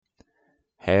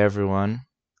Hey everyone,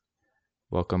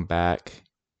 welcome back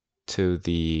to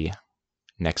the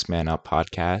Next Man Up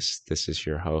podcast. This is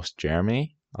your host,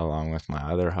 Jeremy, along with my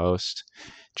other host,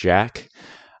 Jack.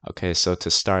 Okay, so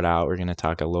to start out, we're going to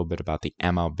talk a little bit about the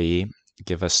MLB,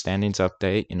 give a standings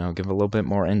update, give a little bit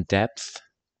more in depth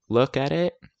look at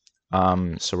it.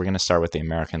 So we're going to start with the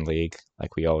American League,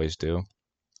 like we always do.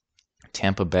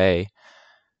 Tampa Bay,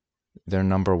 they're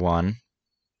number one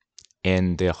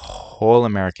in the whole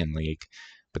American League,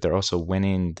 but they're also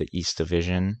winning the East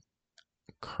Division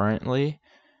currently.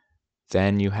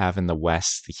 Then you have in the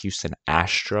West the Houston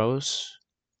Astros,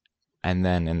 and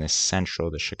then in the Central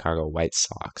the Chicago White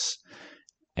Sox.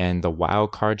 And the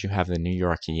wild card you have the New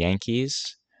York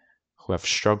Yankees, who have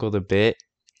struggled a bit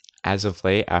as of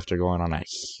late after going on a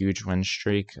huge win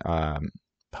streak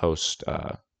post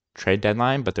trade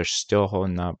deadline, but they're still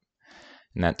holding up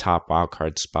in that top wild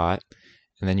card spot.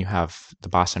 And then you have the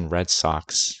Boston Red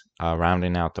Sox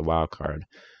rounding out the wild card.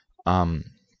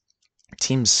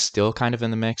 Teams still kind of in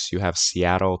the mix. You have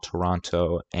Seattle,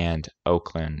 Toronto, and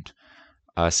Oakland.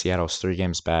 Seattle's 3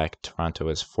 games back, Toronto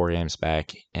is 4 games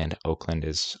back, and Oakland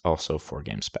is also 4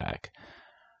 games back.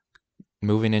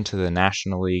 Moving into the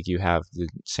National League, you have the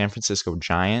San Francisco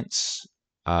Giants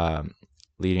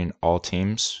leading all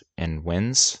teams in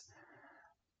wins.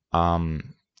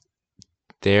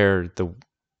 They're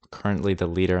currently the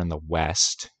leader in the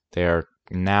West. They're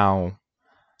now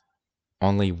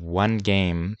only 1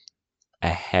 game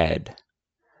ahead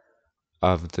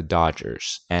of the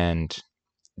Dodgers, and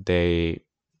they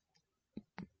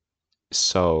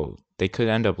could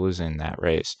end up losing that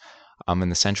race. In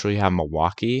the Central, you have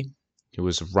Milwaukee, who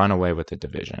was run away with the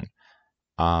division.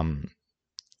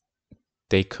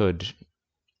 They could,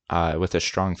 with a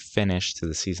strong finish to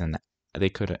the season, they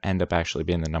could end up actually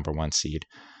being the number 1 seed.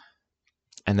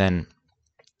 And then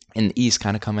in the East,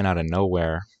 kind of coming out of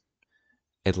nowhere,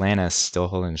 Atlanta is still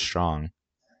holding strong.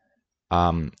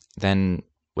 Then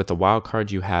with the wild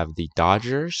card, you have the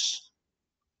Dodgers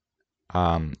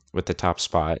with the top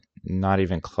spot, not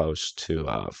even close to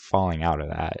falling out of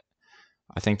that.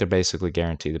 I think they're basically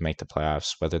guaranteed to make the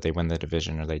playoffs, whether they win the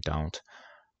division or they don't.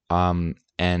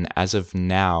 And as of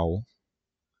now,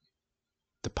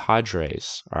 the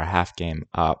Padres are a half game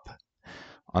up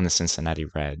on the Cincinnati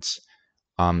Reds.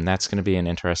 That's going to be an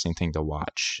interesting thing to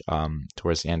watch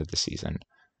towards the end of the season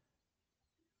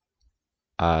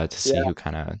to see who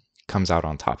kind of comes out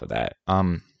on top of that.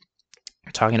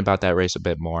 Talking about that race a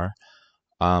bit more,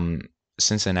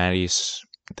 Cincinnati's,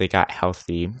 they got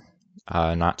healthy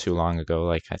not too long ago,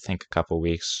 like I think a couple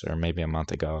weeks or maybe a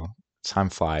month ago.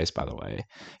 Time flies, by the way,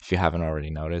 if you haven't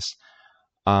already noticed.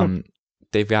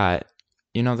 They've got,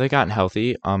 they've gotten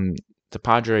healthy. The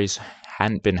Padres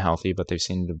hadn't been healthy, but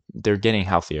they're getting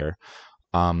healthier.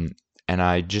 And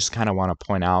I just kind of want to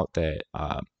point out that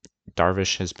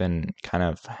Darvish has been kind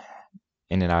of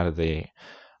in and out of the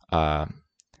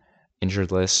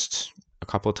injured list a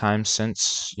couple of times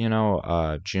since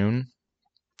June,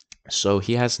 so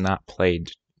he has not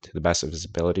played to the best of his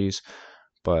abilities.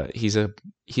 But he's a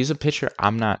pitcher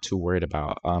I'm not too worried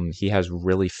about. He has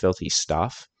really filthy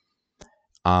stuff,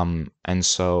 and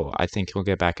so I think he'll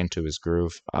get back into his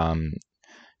groove.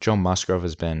 Joe Musgrove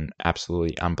has been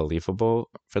absolutely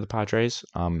unbelievable for the Padres.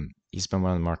 He's been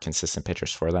one of the more consistent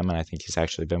pitchers for them, and I think he's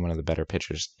actually been one of the better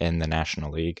pitchers in the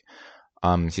National League.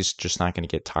 He's just not going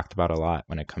to get talked about a lot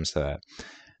when it comes to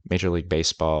Major League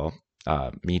Baseball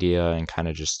media and kind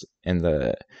of just in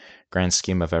the grand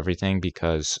scheme of everything,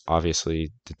 because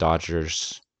obviously the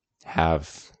Dodgers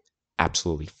have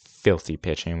absolutely filthy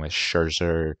pitching with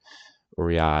Scherzer,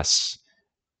 Urias.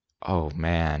 Oh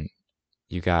man,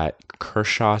 you got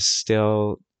Kershaw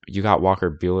still. You got Walker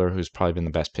Buehler, who's probably been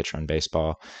the best pitcher in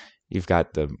baseball. You've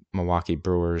got the Milwaukee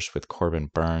Brewers with Corbin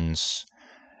Burns.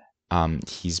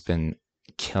 He's been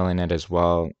killing it as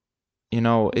well.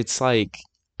 It's like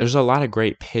there's a lot of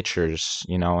great pitchers,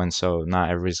 and so not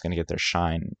everybody's going to get their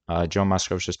shine. Joe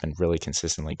Musgrove's just been really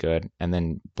consistently good. And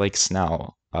then Blake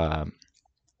Snell had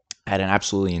an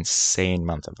absolutely insane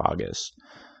month of August.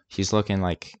 He's looking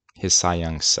like his Cy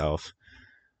Young self,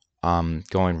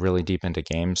 going really deep into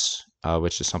games,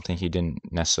 which is something he didn't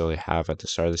necessarily have at the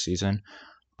start of the season.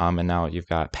 And now you've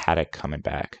got Paddock coming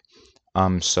back.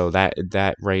 So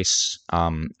that race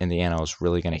in the NL is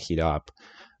really going to heat up,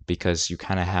 because you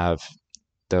kind of have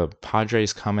the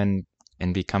Padres coming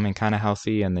and becoming kind of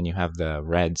healthy, and then you have the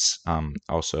Reds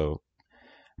also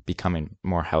becoming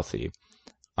more healthy.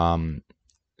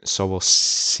 So we'll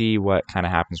see what kind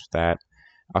of happens with that.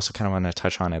 I also kind of want to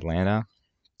touch on Atlanta.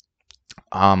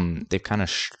 They've kind of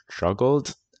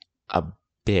struggled a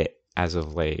bit as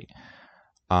of late.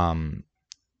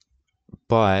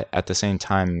 but at the same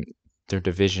time, their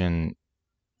division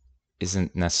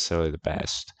isn't necessarily the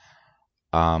best.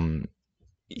 Um,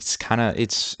 it's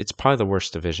probably the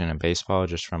worst division in baseball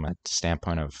just from a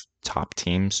standpoint of top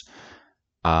teams.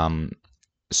 Um,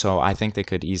 so I think they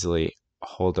could easily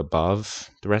hold above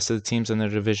the rest of the teams in their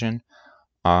division.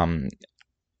 Um,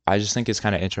 I just think it's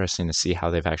kind of interesting to see how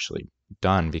they've actually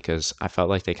done because I felt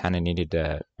like they kind of needed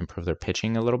to improve their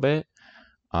pitching a little bit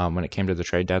when it came to the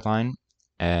trade deadline,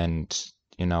 and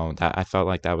that I felt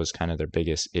like that was kind of their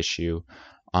biggest issue,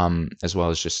 as well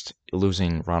as just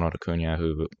losing Ronald Acuna,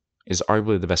 who is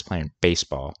arguably the best player in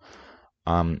baseball.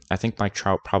 I think Mike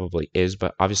Trout probably is,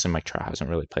 but obviously Mike Trout hasn't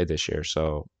really played this year,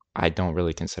 so I don't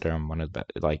really consider him one of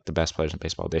the best players in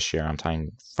baseball this year. I'm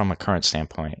talking from a current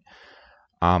standpoint.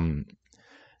 Um,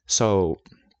 so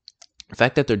the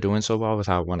fact that they're doing so well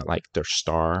without one like their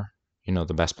star,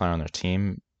 the best player on their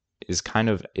team, is kind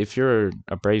of, if you're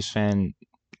a Braves fan,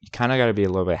 you kind of got to be a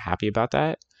little bit happy about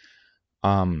that.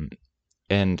 Um,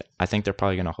 and I think they're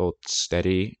probably going to hold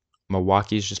steady.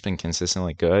 Milwaukee's just been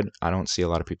consistently good. I don't see a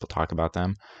lot of people talk about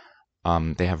them.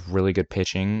 They have really good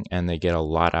pitching, and they get a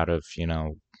lot out of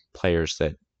players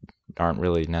that aren't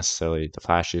really necessarily the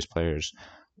flashiest players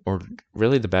or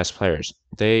really the best players.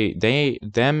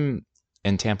 Them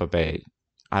in Tampa Bay,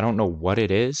 I don't know what it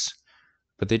is,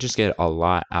 but they just get a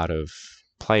lot out of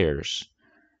players.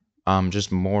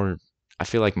 Just more, I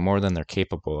feel like more than they're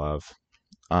capable of.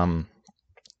 Um,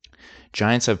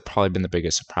 Giants have probably been the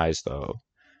biggest surprise though,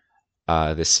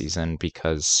 this season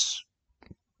because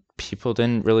people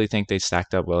didn't really think they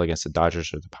stacked up well against the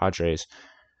Dodgers or the Padres.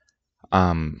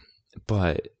 Um,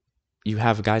 but you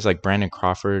have guys like Brandon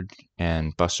Crawford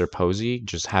and Buster Posey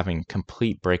just having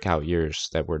complete breakout years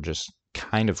that were just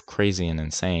kind of crazy and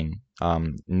insane.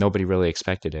 Nobody really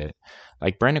expected it.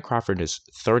 Like Brandon Crawford is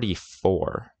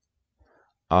 34.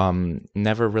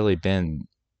 Never really been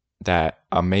that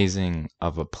amazing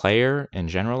of a player in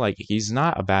general. Like he's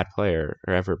not a bad player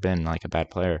or ever been like a bad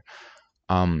player.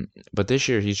 But this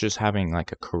year he's just having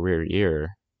like a career year,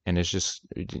 and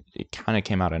it kind of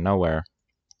came out of nowhere.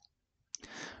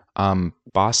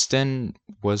 Boston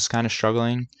was kind of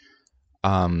struggling.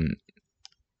 Um,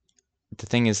 the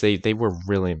thing is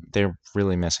they're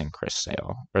really missing Chris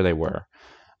Sale, or they were.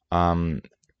 Um,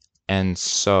 and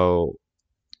so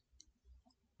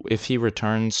if he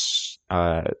returns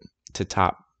to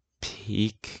top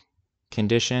peak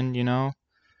condition,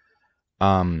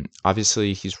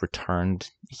 obviously he's returned.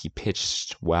 He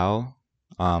pitched well.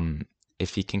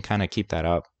 If he can kind of keep that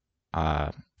up,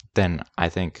 uh, then I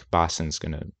think Boston's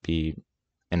gonna be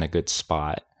in a good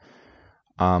spot.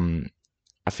 Um,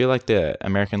 I feel like the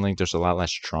American League, there's a lot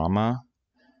less drama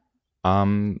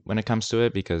when it comes to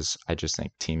it because I just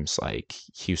think teams like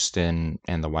Houston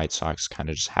and the White Sox kind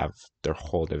of just have their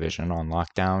whole division on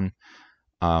lockdown,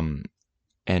 um,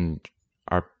 and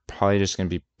are probably just going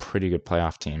to be pretty good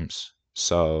playoff teams.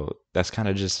 So that's kind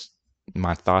of just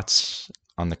my thoughts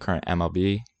on the current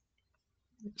MLB.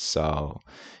 So,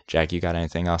 Jack, you got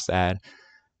anything else to add?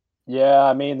 Yeah,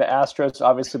 I mean the Astros,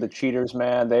 obviously the cheaters,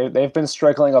 man. They've been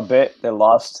struggling a bit. They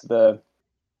lost the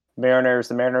Mariners.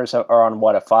 The Mariners are on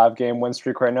what, a 5-game win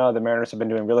streak right now. The Mariners have been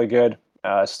doing really good.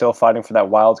 Still fighting for that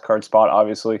wild card spot,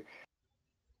 obviously.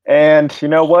 And you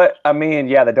know what? I mean,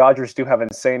 yeah, the Dodgers do have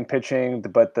insane pitching,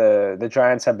 but the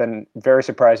Giants have been very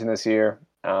surprising this year.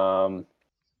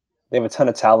 They have a ton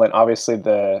of talent. Obviously,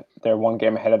 they're 1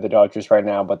 game ahead of the Dodgers right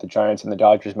now, but the Giants and the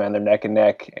Dodgers, man, they're neck and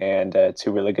neck, and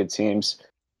two really good teams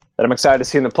that I'm excited to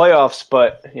see in the playoffs.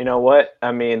 But you know what?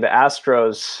 I mean, the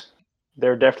Astros,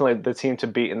 they're definitely the team to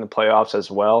beat in the playoffs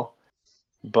as well.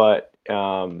 But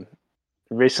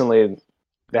recently,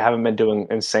 they haven't been doing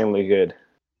insanely good.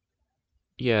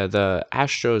 Yeah, the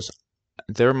Astros,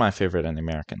 they're my favorite in the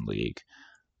American League.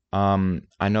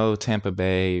 I know Tampa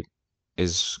Bay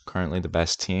is currently the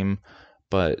best team,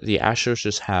 but the Astros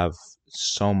just have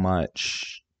so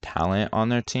much talent on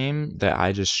their team that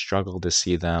I just struggle to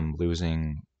see them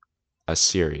losing a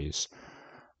series.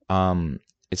 Um,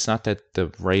 it's not that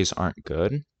the Rays aren't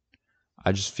good.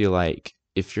 I just feel like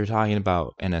if you're talking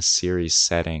about in a series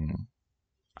setting,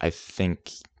 I think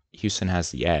Houston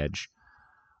has the edge.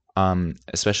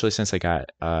 Especially since I got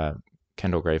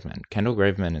Kendall Graveman. Kendall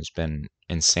Graveman has been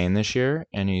insane this year,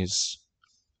 and he's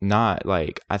not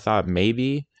like I thought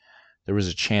maybe there was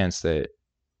a chance that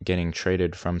getting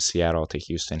traded from Seattle to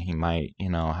Houston, he might,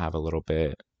 have a little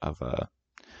bit of a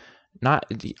not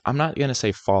I'm not gonna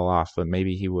say fall off, but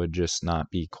maybe he would just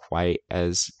not be quite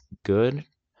as good.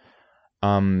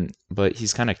 But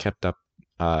he's kind of kept up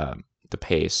the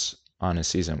pace on his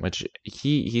season, which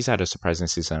he's had a surprising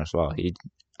season as well. He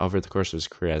over the course of his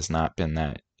career has not been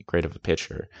that great of a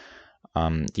pitcher.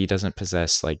 He doesn't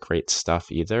possess like great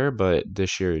stuff either, but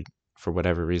this year, for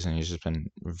whatever reason, he's just been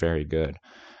very good.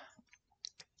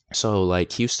 So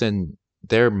like Houston,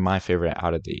 they're my favorite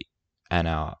out of the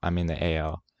NL. I mean the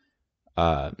AL.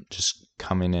 Just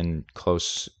coming in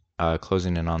close,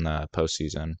 closing in on the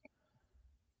postseason.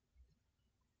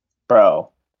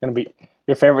 Bro, gonna be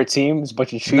your favorite team's a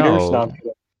bunch of cheaters? No, No, I'm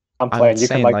kidding. I'm I'm playing. You can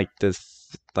saying like like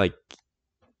this, like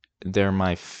they're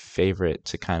my favorite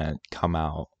to kind of come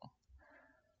out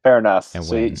fair enough. and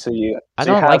So you, win. so you I so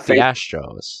you don't have like the faith.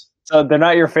 Astros. So they're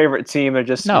not your favorite team. They're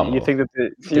just you No, think that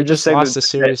they you're just just saying lost that, the that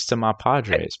series to my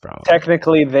Padres, bro.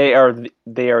 technically they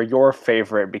are your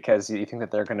favorite because you think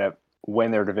that they're gonna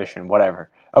win their division. Whatever.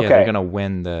 Yeah, they're Okay. gonna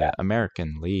win the Yeah.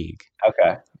 American League.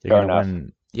 Okay. They're Fair gonna enough.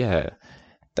 win. Yeah,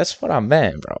 that's what I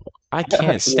meant, bro. I can't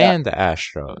Yeah. stand the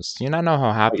Astros. Do you not know how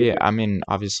I get happy? you. I mean,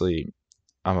 obviously,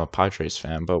 I'm a Padres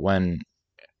fan, but when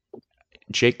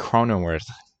Jake Cronenworth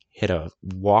hit a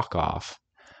walk-off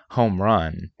home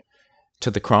run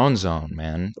to the Crone Zone,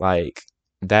 man, like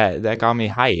that got me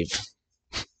hype,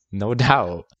 no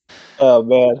doubt. Oh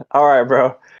man. All right,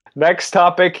 bro. Next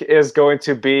topic is going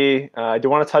to be. Do you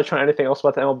want to touch on anything else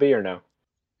about the MLB or no?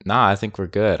 Nah, I think we're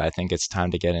good. I think it's time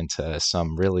to get into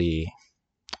some really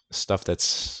stuff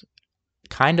that's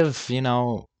kind of,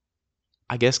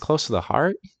 I guess close to the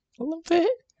heart a little bit.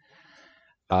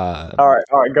 Uh, All right.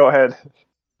 All right. Go ahead.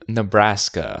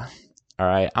 Nebraska. All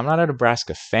right. I'm not a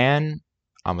Nebraska fan.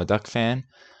 I'm a Duck fan.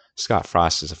 Scott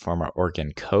Frost is a former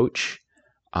Oregon coach.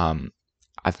 Um,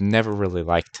 I've never really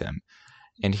liked him.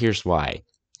 And here's why.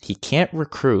 He can't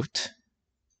recruit.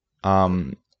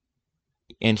 Um,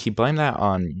 and he blamed that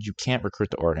on you can't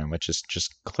recruit to Oregon, which is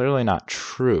just clearly not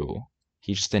true.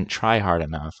 He just didn't try hard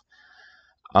enough.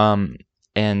 Um,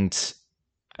 and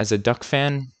as a Duck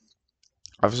fan,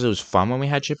 obviously it was fun when we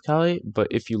had Chip Kelly, but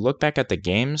if you look back at the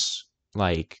games,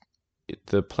 like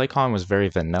the play calling was very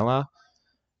vanilla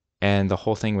and the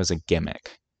whole thing was a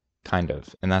gimmick, kind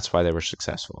of, and that's why they were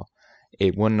successful.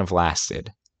 It wouldn't have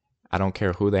lasted. I don't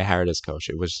care who they hired as coach;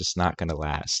 it was just not going to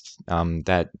last.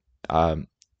 That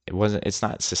it wasn't. It's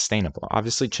not sustainable.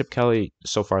 Obviously, Chip Kelly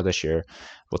so far this year.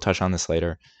 We'll touch on this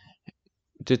later.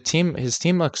 His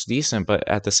team looks decent, but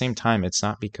at the same time, it's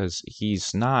not because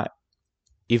he's not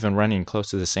even running close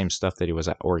to the same stuff that he was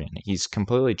at Oregon. He's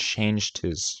completely changed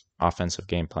his offensive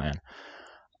game plan.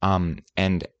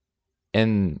 And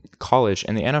in college,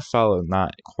 in the NFL,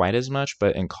 not quite as much,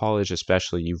 but in college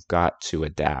especially, you've got to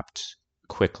adapt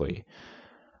quickly.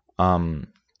 Um,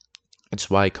 it's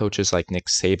why coaches like Nick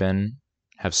Saban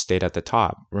have stayed at the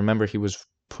top. Remember, he was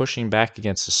pushing back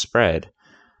against the spread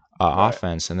Right.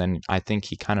 offense, and then I think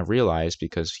he kind of realized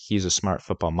because he's a smart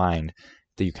football mind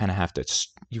that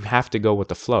you have to go with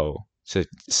the flow to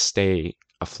stay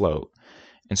afloat.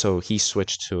 And so he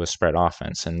switched to a spread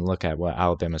offense, and look at what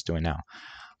Alabama's doing now.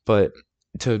 But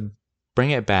to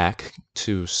bring it back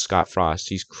to Scott Frost,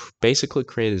 he's basically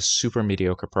created a super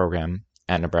mediocre program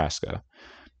at Nebraska.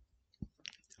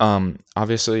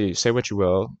 Obviously, say what you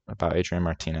will about Adrian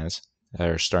Martinez,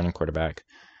 their starting quarterback.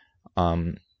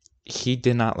 Um, he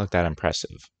did not look that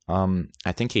impressive.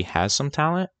 I think he has some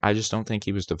talent. I just don't think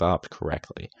he was developed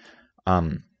correctly.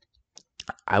 Um,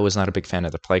 I was not a big fan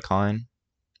of the play calling.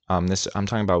 This I'm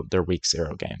talking about their week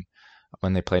 0 game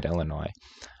when they played Illinois.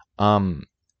 Um,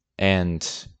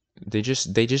 and they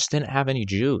just didn't have any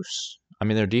juice. I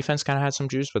mean, their defense kind of had some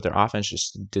juice, but their offense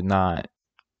just did not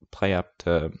play up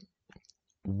to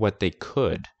what they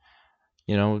could.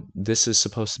 This is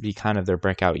supposed to be kind of their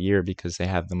breakout year because they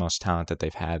have the most talent that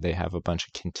they've had. They have a bunch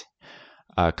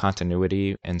of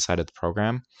continuity inside of the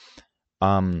program.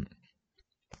 Um,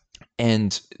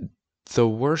 and the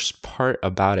worst part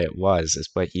about it is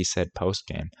what he said post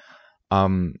game.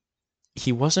 Um,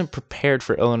 he wasn't prepared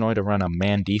for Illinois to run a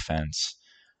man defense.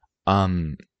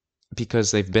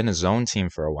 Because they've been a zone team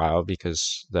for a while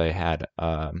because they had,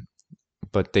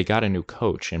 but they got a new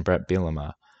coach in Brett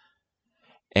Bielema.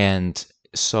 And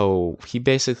so he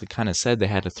basically kind of said they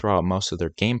had to throw out most of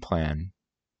their game plan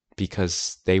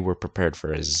because they were prepared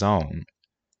for a zone.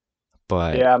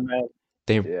 But Yeah, man.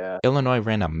 they Yeah. Illinois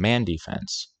ran a man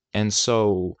defense. And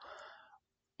so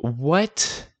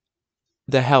what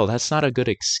the hell? That's not a good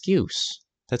excuse.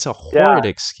 That's a Yeah. horrid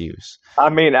excuse. I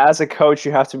mean, as a coach,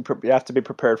 you have to be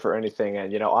prepared for anything,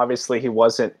 and obviously he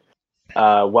wasn't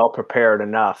well prepared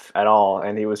enough at all,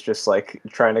 and he was just like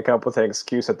trying to come up with an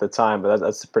excuse at the time. But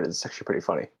it's actually pretty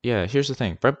funny. Yeah, here's the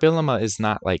thing. Brett Bielema is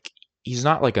not like he's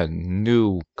not like a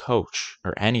new coach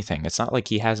or anything. It's not like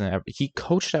he hasn't ever he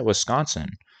coached at Wisconsin.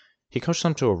 He coached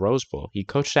them to a Rose Bowl. He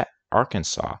coached at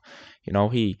Arkansas.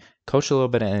 He coached a little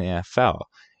bit in the NFL.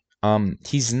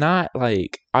 He's not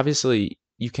like obviously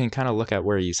you can kind of look at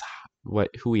where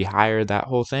who he hired, that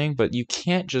whole thing, but you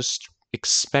can't just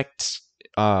expect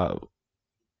uh,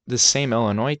 the same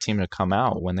Illinois team to come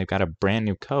out when they've got a brand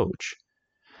new coach.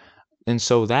 And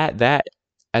so that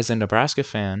as a Nebraska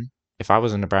fan, if I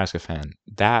was a Nebraska fan,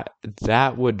 that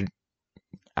would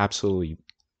absolutely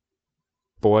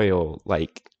boil,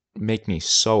 like make me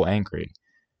so angry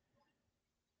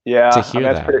to Yeah, I mean hear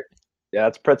that's that. pretty. Yeah,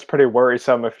 that's pretty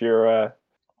worrisome if you're a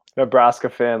Nebraska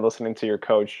fan listening to your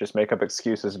coach just make up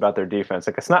excuses about their defense.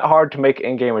 Like it's not hard to make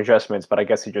in-game adjustments, but I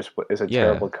guess he just is a Yeah,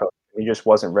 terrible coach. He just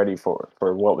wasn't ready for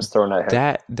what was thrown at him.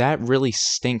 that really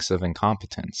stinks of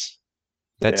incompetence.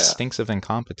 That Yeah. stinks of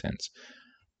incompetence.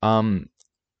 Um,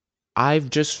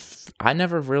 I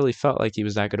never really felt like he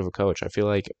was that good of a coach. I feel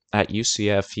like at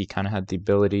UCF he kind of had the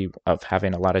ability of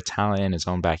having a lot of talent in his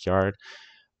own backyard.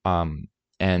 Um,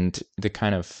 and the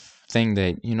kind of thing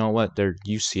that, you know what, they're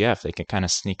UCF, they can kind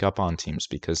of sneak up on teams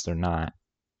because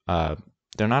uh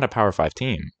they're not a Power 5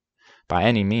 team by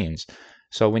any means.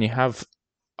 So when you have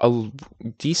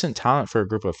decent talent for a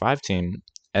group of 5 team,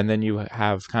 and then you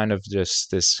have kind of just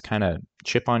this kind of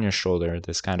chip on your shoulder,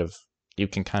 this kind of you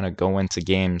can kind of go into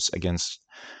games against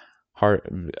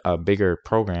bigger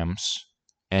programs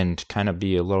and kind of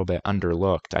be a little bit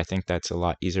underlooked. I think that's a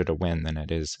lot easier to win than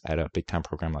it is at a big time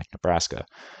program like Nebraska.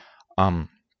 Um,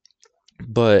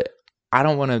 but I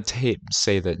don't want to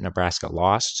say that Nebraska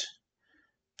lost.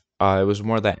 It was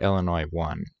more that Illinois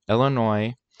won.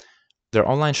 Illinois, their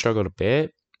online struggled a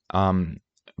bit, um,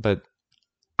 but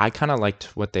I kind of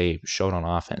liked what they showed on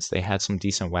offense. They had some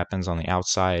decent weapons on the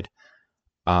outside.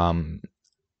 Um,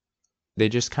 they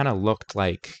just kind of looked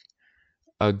like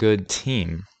a good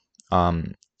team.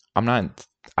 Um, I'm not.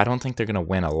 I don't think they're gonna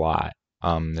win a lot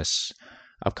this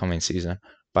upcoming season,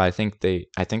 but I think they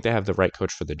have the right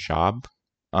coach for the job.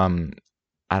 Um,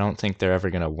 I don't think they're ever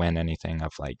gonna win anything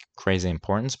of like crazy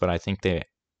importance, but I think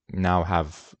now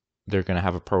have they're gonna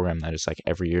have a program that is like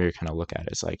every year you kind of look at it.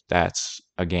 It's like that's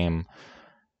a game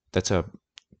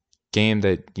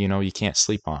that you can't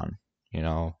sleep on. You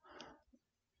know,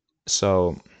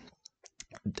 so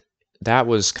that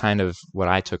was kind of what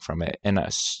I took from it. And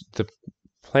the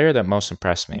player that most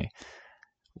impressed me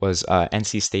was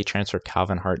NC State transfer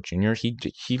Calvin Hart Jr.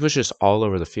 He was just all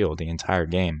over the field the entire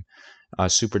game,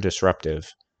 super disruptive.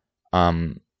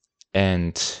 Um,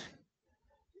 and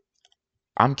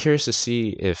I'm curious to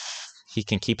see if he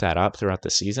can keep that up throughout the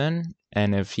season,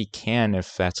 and if he can,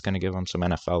 if that's going to give him some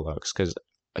NFL looks, because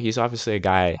he's obviously a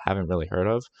guy I haven't really heard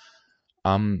of,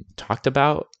 talked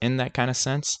about in that kind of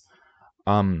sense.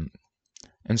 Um,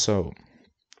 and so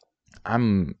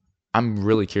I'm I'm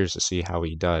really curious to see how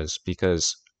he does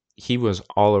because he was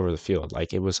all over the field.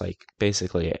 Like it was like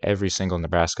basically every single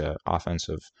Nebraska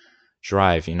offensive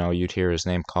drive, you'd hear his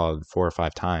name called 4 or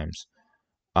 5 times.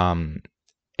 Um,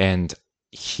 and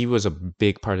he was a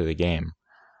big part of the game.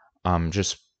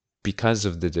 Just because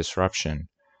of the disruption,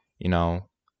 you know,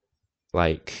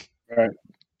 like Right.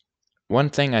 one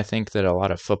thing I think that a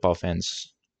lot of football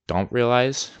fans don't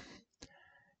realize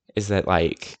is that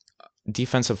like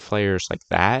defensive players like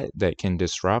that can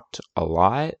disrupt a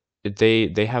lot,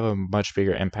 they have a much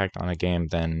bigger impact on a game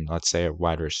than let's say a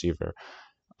wide receiver.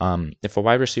 If a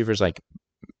wide receiver is like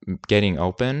getting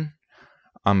open,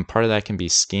 part of that can be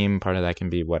scheme, part of that can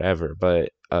be whatever, but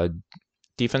a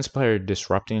defense player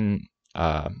disrupting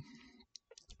uh,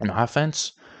 an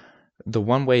offense, the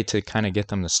one way to kind of get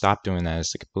them to stop doing that is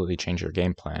to completely change your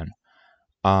game plan.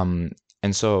 Um,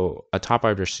 and so a top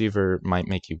wide receiver might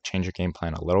make you change your game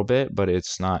plan a little bit, but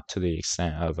it's not to the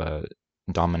extent of a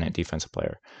dominant defensive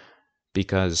player.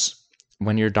 Because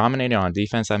when you're dominating on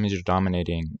defense, that means you're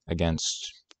dominating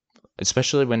against,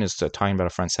 especially when it's talking about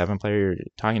a front seven player, you're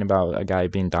talking about a guy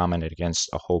being dominant against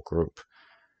a whole group.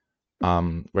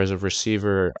 Whereas a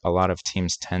receiver, a lot of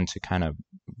teams tend to kind of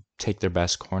take their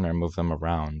best corner and move them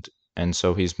around. And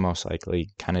so he's most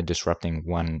likely kind of disrupting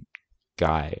one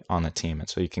guy on the team. And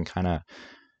so you can kind of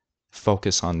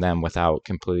focus on them without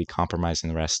completely compromising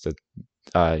the rest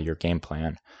of your game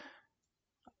plan.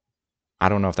 I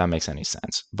don't know if that makes any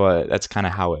sense, but that's kind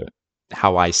of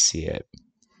how I see it.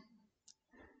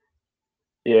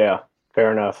 Yeah.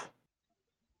 Fair enough.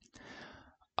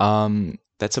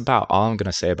 That's about all I'm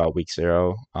gonna say about week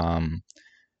 0.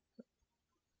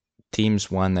 Teams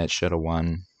won that should have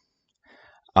won.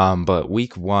 But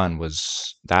week 1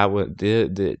 was that was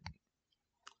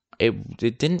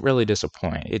it didn't really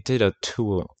disappoint. It did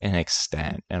to an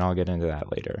extent, and I'll get into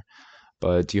that later.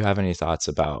 But do you have any thoughts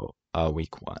about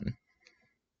week 1?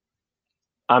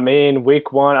 I mean,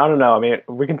 week one, I don't know. I mean,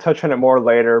 we can touch on it more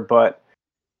later, but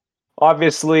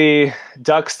obviously,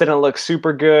 Ducks didn't look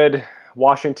super good.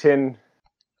 Washington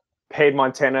paid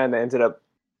Montana and they ended up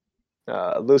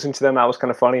losing to them. That was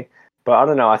kind of funny. But I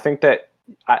don't know. I think that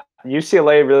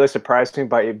UCLA really surprised me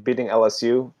by beating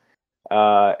LSU,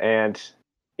 and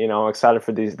I'm excited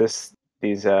for these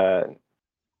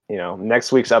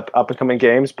next week's up and coming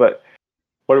games. But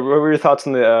what were your thoughts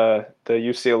on the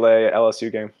UCLA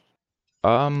LSU game?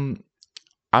 Um,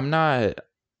 I'm not.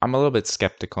 I'm a little bit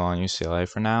skeptical on UCLA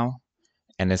for now,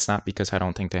 and it's not because I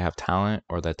don't think they have talent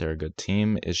or that they're a good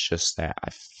team. It's just that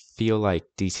I feel like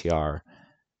DTR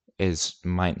is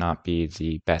might not be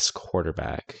the best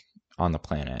quarterback on the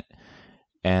planet,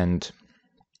 and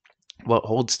what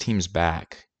holds teams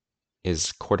back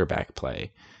is quarterback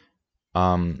play.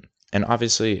 Um, and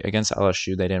obviously against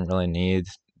LSU, they didn't really need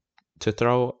to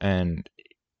throw, and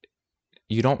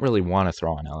you don't really want to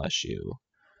throw on LSU.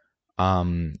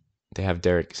 Um, they have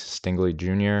Derek Stingley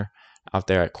Jr. out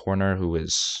there at corner, who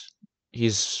is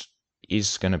he's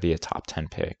he's going to be a top 10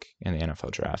 pick in the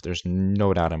NFL draft. There's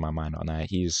no doubt in my mind on that.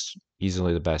 He's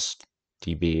easily the best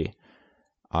DB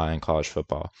in college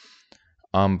football.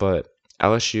 But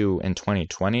LSU in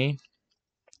 2020,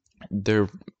 their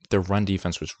their run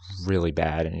defense was really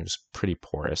bad and it was pretty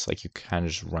porous. Like you kind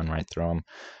of just run right through them.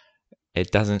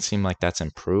 It doesn't seem like that's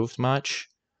improved much.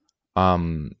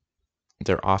 Um,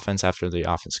 their offense after the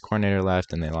offense coordinator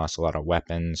left and they lost a lot of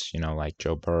weapons, like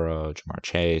Joe Burrow, Jamar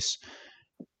Chase,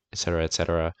 et cetera, et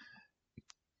cetera.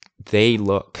 They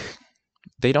look,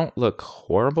 they don't look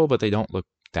horrible, but they don't look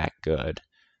that good.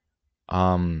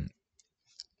 Um,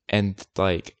 and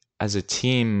like as a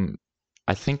team,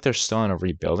 I think they're still in a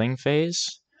rebuilding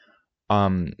phase.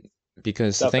 Um,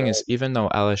 because the thing is, Definitely. even though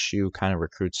LSU kind of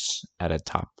recruits at a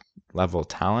top level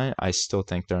talent, I still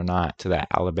think they're not to that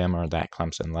Alabama or that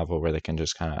Clemson level where they can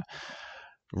just kind of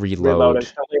Reload reload.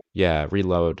 instantly. Yeah,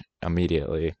 reload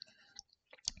immediately.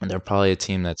 And they're probably a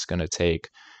team that's going to take,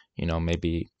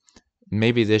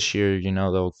 maybe this year,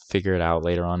 they'll figure it out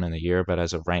later on in the year, but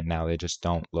as of right now, they just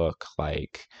don't look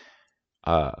like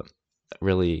uh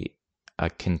really a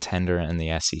contender in the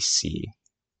SEC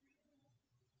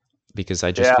because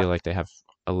I just Yeah, feel like they have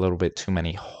a little bit too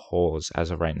many holes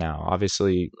as of right now.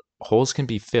 Obviously, holes can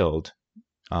be filled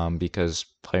because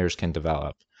players can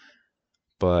develop,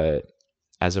 but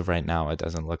as of right now, it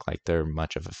doesn't look like they're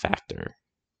much of a factor.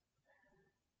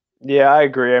 yeah, I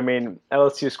agree. I mean,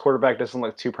 LSU's quarterback doesn't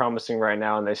look too promising right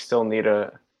now, and they still need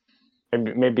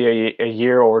maybe a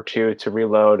year or two to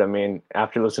reload. I mean,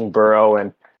 after losing Burrow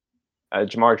and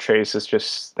Jamar Chase, is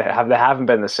just they haven't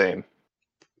been the same.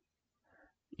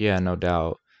 Yeah, no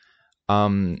doubt.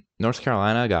 North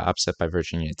Carolina got upset by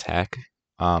Virginia Tech.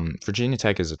 Virginia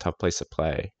Tech is a tough place to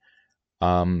play.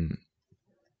 Um,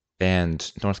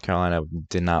 and North Carolina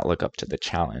did not look up to the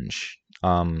challenge.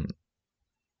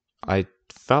 I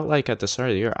felt like at the start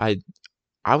of the year,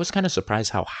 I was kind of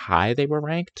surprised how high they were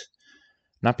ranked.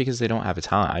 Not because they don't have a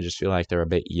talent, I just feel like they're a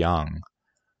bit young.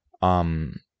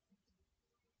 Um,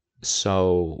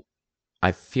 so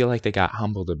I feel like they got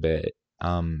humbled a bit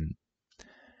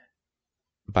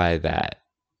by that.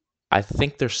 I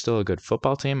think they're still a good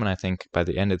football team, and I think by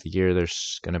the end of the year, they're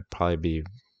going to probably be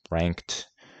ranked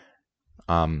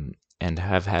and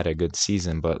have had a good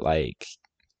season. But like,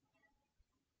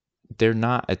 they're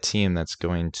not a team that's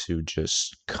going to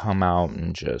just come out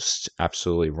and just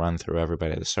absolutely run through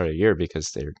everybody at the start of the year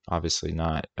because they're obviously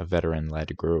not a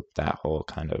veteran-led group. That whole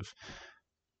kind of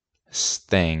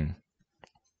thing.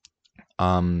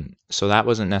 So that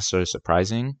wasn't necessarily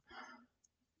surprising,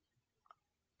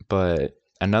 but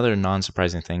another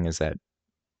non-surprising thing is that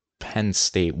Penn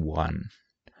State won.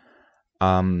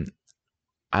 Um,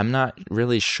 I'm not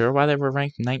really sure why they were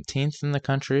ranked 19th in the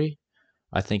country.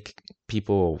 I think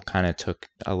people kind of took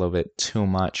a little bit too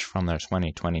much from their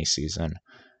 2020 season,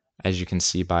 as you can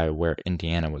see by where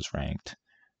Indiana was ranked.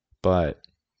 But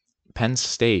Penn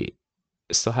State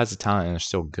still has the talent and they're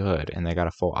still good, and they got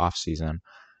a full off season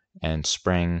and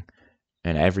spring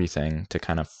and everything to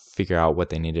kind of figure out what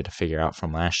they needed to figure out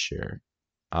from last year.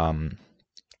 Um,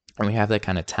 and we have that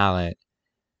kind of talent,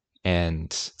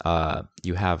 and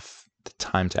you have the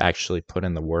time to actually put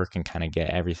in the work and kind of get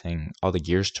everything, all the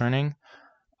gears turning.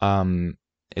 Um,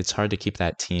 it's hard to keep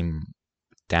that team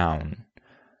down.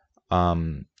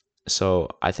 Um, so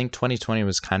I think 2020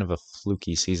 was kind of a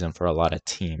fluky season for a lot of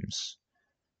teams.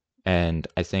 And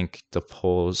I think the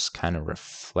polls kind of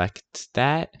reflect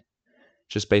that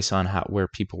just based on how where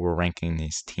people were ranking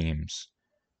these teams.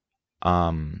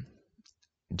 Um,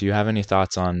 do you have any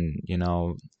thoughts on,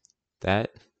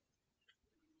 that?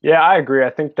 Yeah, I agree. I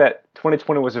think that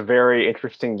 2020 was a very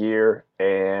interesting year,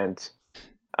 and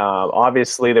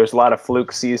obviously there's a lot of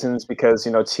fluke seasons because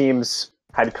teams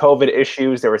had COVID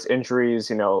issues, there was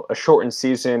injuries, a shortened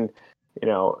season.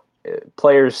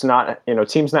 players not,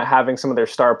 teams not having some of their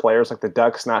star players, like the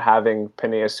Ducks not having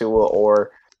Penei Sewell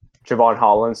or Javon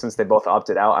Holland since they both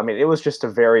opted out. I mean, it was just a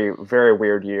very, very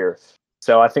weird year.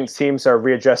 So I think teams are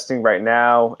readjusting right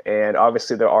now, and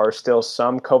obviously there are still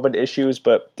some COVID issues,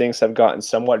 but things have gotten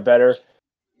somewhat better.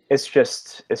 It's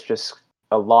just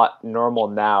a lot normal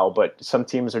now, but some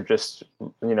teams are just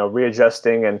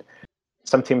readjusting, and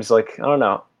some teams, like, I don't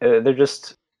know, they're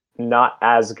just not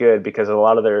as good because a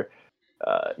lot of their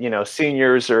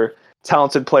seniors or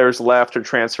talented players left or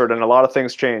transferred, and a lot of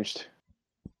things changed.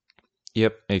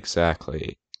 Yep,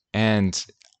 exactly. And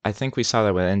I think we saw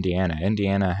that with Indiana.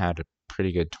 Indiana had a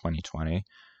pretty good 2020.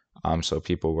 So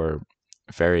people were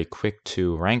very quick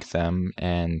to rank them,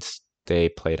 and they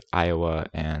played Iowa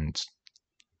and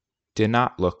did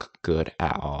not look good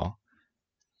at all.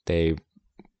 They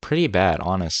pretty bad,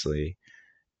 honestly.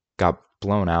 Got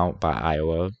blown out by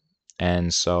Iowa.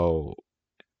 And so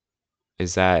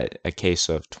is that a case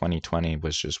of 2020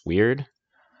 was just weird?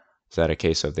 Is that a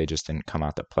case of they just didn't come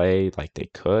out to play like they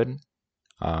could?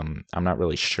 I'm not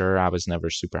really sure. I was never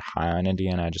super high on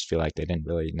Indiana. I just feel like they didn't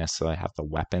really necessarily have the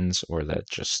weapons or the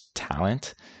just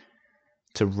talent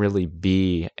to really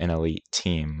be an elite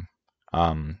team.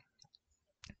 Um,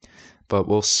 but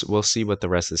we'll see what the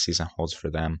rest of the season holds for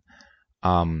them.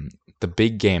 Um, the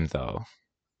big game though,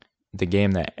 the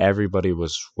game that everybody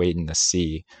was waiting to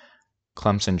see,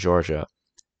 Clemson Georgia,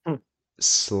 Hmm.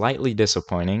 slightly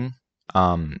disappointing.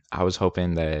 I was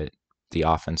hoping that the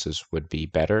offenses would be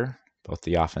better. Both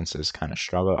the offenses kind of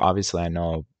struggle. Obviously, I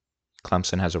know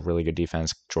Clemson has a really good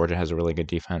defense. Georgia has a really good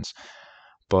defense.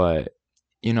 But,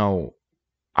 you know,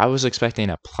 I was expecting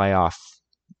a playoff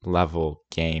level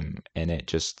game, and it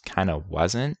just kind of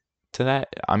wasn't to that.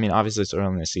 I mean, obviously, it's early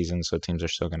in the season, so teams are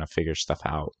still going to figure stuff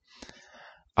out.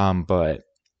 But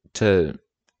to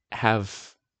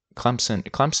have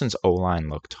Clemson's O line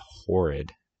looked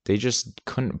horrid. They just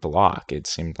couldn't block, it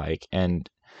seemed like. And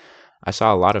I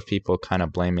saw a lot of people kind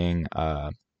of blaming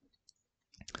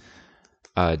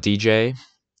DJ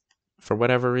for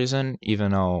whatever reason,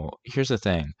 even though here's the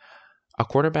thing, a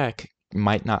quarterback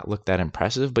might not look that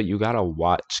impressive, but you gotta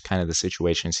watch kind of the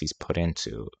situations he's put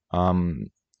into.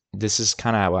 This is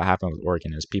kind of what happened with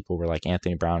Oregon, is people were like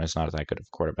Anthony Brown is not that good of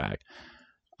a quarterback.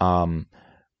 Um,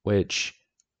 which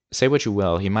say what you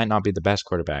will, he might not be the best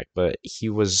quarterback, but he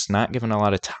was not given a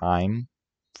lot of time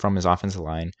from his offensive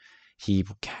line. He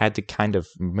had to kind of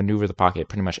maneuver the pocket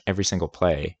pretty much every single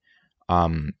play,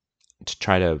 um, to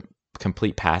try to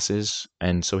complete passes,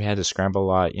 and so he had to scramble a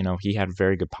lot. You know, he had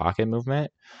very good pocket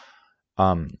movement.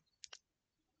 Um,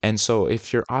 and so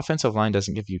if your offensive line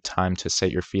doesn't give you time to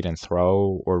set your feet and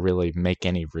throw or really make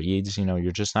any reads, you know,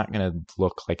 you're just not going to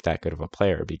look like that good of a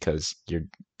player because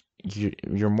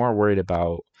you're more worried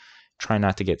about trying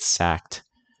not to get sacked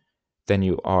than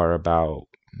you are about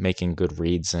making good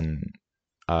reads and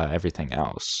everything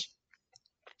else.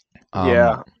 Um, Yeah,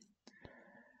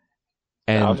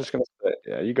 I was and just gonna say,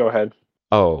 yeah, you go ahead.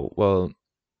 oh, well,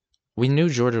 we knew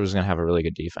Georgia was going to have a really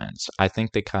good defense. I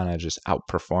think they kind of just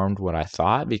outperformed what I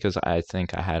thought because I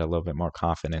think I had a little bit more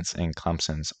confidence in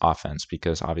Clemson's offense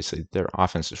because obviously their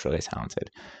offense is really talented.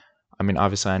 I mean,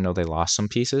 obviously I know they lost some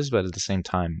pieces, but at the same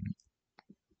time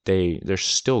they're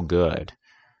still good.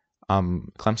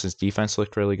 Clemson's defense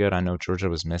looked really good. I know Georgia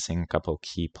was missing a couple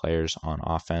key players on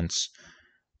offense,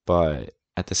 but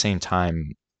at the same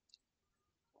time,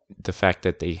 the fact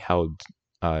that they held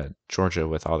Georgia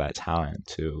with all that talent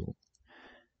to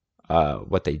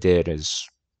what they did is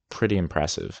pretty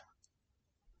impressive.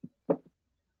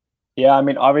 Yeah, I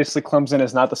mean, obviously Clemson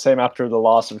is not the same after the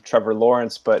loss of Trevor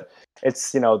Lawrence, but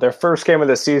it's their first game of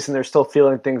the season. They're still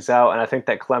feeling things out, and I think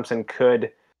that Clemson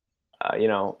could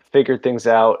figure things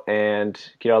out and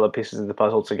get all the pieces of the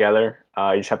puzzle together.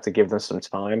 You just have to give them some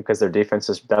time because their defense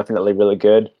is definitely really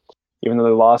good. Even though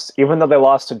they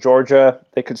lost to Georgia,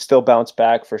 they could still bounce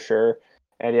back for sure.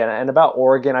 And yeah, and about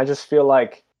Oregon, I just feel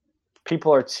like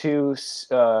people are too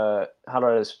how do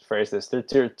I phrase this?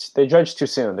 They judge too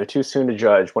soon. They're too soon to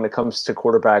judge when it comes to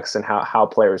quarterbacks and how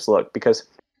players look because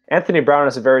Anthony Brown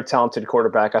is a very talented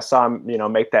quarterback. I saw him,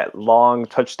 make that long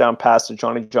touchdown pass to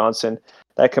Johnny Johnson,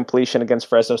 that completion against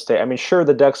Fresno State. I mean, sure,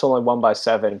 the Ducks only won by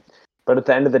 7, but at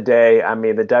the end of the day, I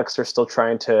mean, the Ducks are still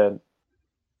trying to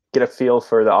get a feel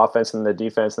for the offense and the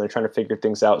defense, and they're trying to figure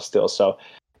things out still. So,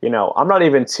 I'm not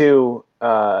even too,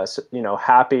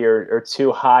 happy or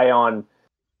too high on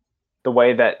the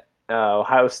way that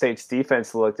Ohio State's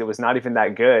defense looked. It was not even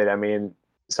that good. I mean,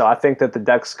 so I think that the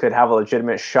Ducks could have a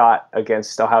legitimate shot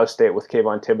against Ohio State with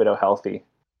Kayvon Thibodeau healthy.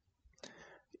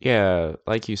 Yeah,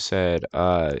 like you said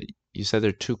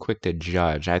they're too quick to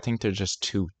judge. I think they're just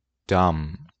too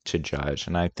dumb to judge.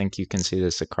 And I think you can see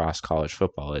this across college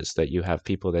football is that you have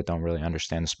people that don't really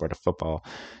understand the sport of football.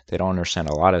 They don't understand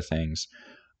a lot of things.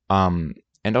 Um,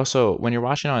 and also, when you're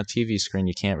watching on a TV screen,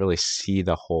 you can't really see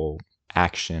the whole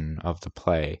action of the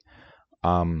play.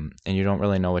 And you don't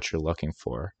really know what you're looking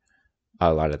for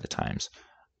a lot of the times.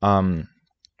 Um,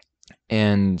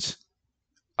 and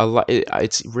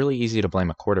it's really easy to blame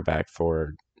a quarterback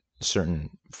for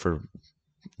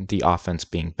the offense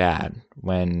being bad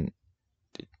when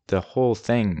the whole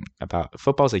thing about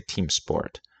football is a team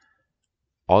sport.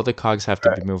 All the cogs have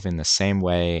to be Right. moving the same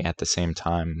way at the same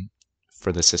time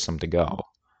for the system to go.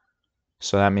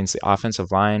 So that means the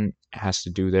offensive line has to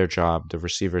do their job, the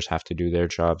receivers have to do their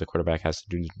job, the quarterback has to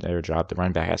do their job, the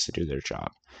running back has to do their job.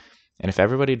 And if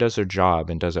everybody does their job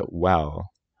and does it well,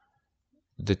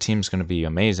 the team's going to be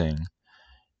amazing.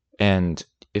 And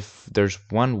if there's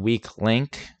one weak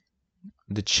link,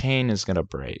 the chain is going to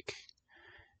break.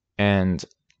 And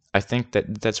I think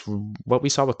that that's what we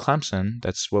saw with Clemson.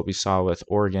 That's what we saw with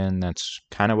Oregon. That's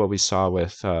kind of what we saw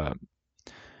with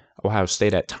Ohio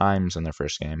State at times in their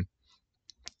first game.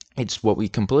 It's what we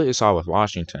completely saw with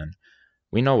Washington.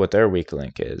 We know what their weak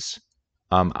link is.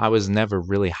 I was never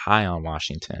really high on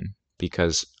Washington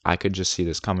because I could just see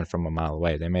this coming from a mile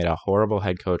away. They made a horrible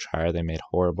head coach hire. They made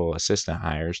horrible assistant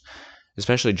hires,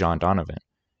 especially John Donovan.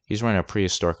 He's running a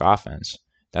prehistoric offense.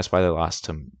 That's why they lost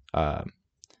to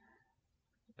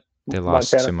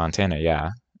Montana. Montana. Yeah,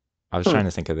 I was Hmm. trying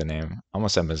to think of the name. I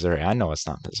almost said Missouri. I know it's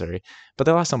not Missouri, but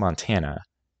they lost to Montana.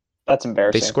 That's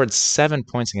They embarrassing. scored 7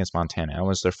 points against Montana. It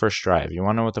was their first drive. You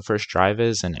want to know what the first drive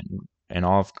is? And in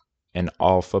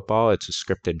all football, it's a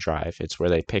scripted drive. It's where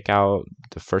they pick out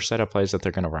the first set of plays that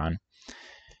they're going to run,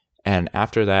 and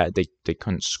after that, they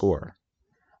couldn't score.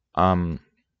 Um,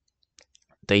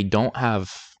 they don't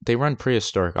have they run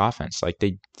prehistoric offense. Like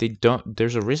they don't.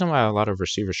 There's a reason why a lot of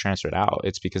receivers transferred out.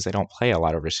 It's because they don't play a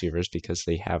lot of receivers because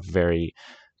they have very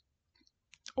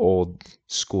old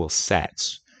school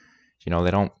sets. They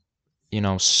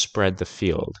don't spread the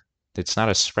field. It's not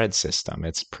a spread system.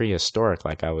 It's prehistoric,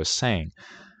 like I was saying.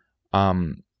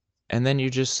 Um, and then you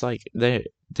just like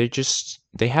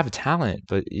they have talent,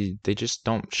 but they just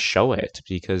don't show it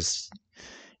because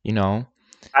you know,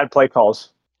 Bad play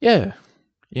calls. yeah,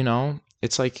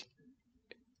 it's like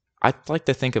I like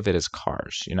to think of it as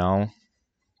cars.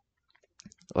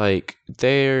 Like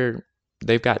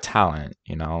they've got talent.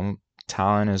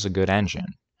 Talent is a good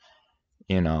engine.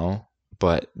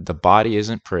 But the body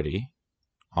isn't pretty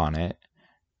on it.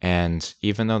 And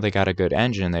even though they got a good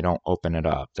engine, they don't open it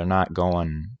up. They're not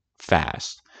going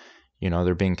fast.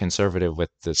 They're being conservative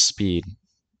with the speed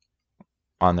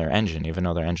on their engine, even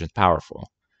though their engine's powerful.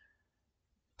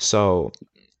 So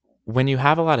when you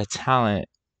have a lot of talent,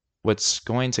 what's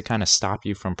going to kind of stop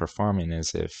you from performing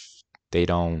is if they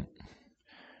don't,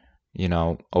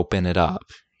 open it up.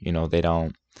 They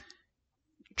don't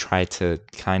try to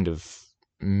kind of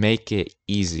make it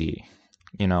easy.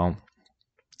 You know,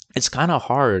 it's kind of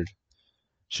hard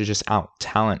to just out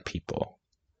talent people.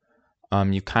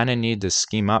 You kind of need to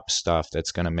scheme up stuff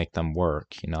that's going to make them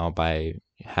work, by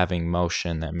having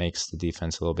motion that makes the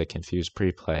defense a little bit confused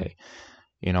pre-play,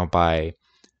 by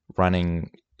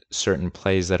running certain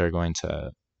plays that are going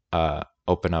to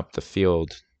open up the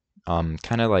field,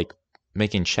 kind of like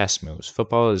making chess moves.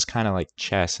 Football is kind of like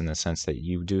chess in the sense that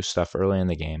you do stuff early in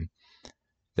the game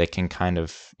that can kind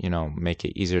of, make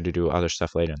it easier to do other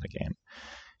stuff later in the game.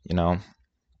 You know,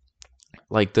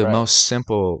 like the Right. most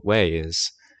simple way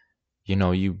is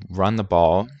you run the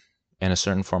ball in a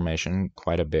certain formation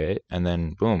quite a bit, and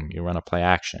then boom, you run a play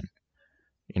action.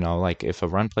 Like if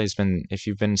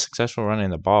you've been successful running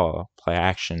the ball, play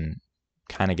action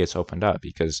kind of gets opened up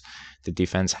because the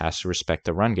defense has to respect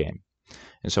the run game.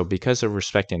 And so because they're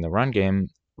respecting the run game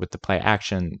with the play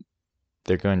action,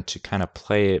 they're going to kind of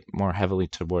play it more heavily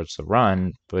towards the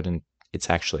run, but it's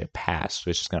actually a pass,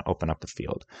 which is going to open up the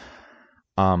field.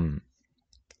 Um,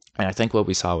 and I think what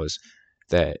we saw was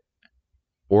that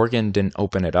Oregon didn't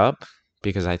open it up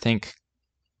because I think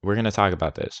we're going to talk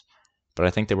about this, but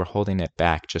I think they were holding it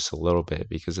back just a little bit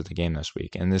because of the game this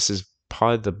week. And this is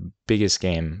probably the biggest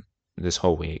game this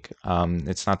whole week.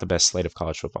 It's not the best slate of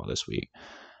college football this week.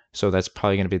 So that's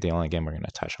probably going to be the only game we're going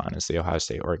to touch on is the Ohio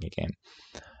State Oregon game.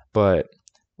 But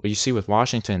what you see with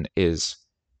Washington is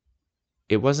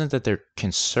it wasn't that they're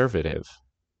conservative.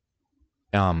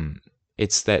 Um,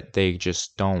 it's that they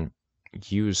just don't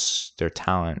use their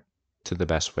talent to the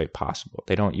best way possible.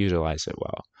 They don't utilize it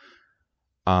well.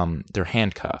 They're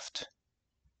handcuffed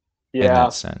in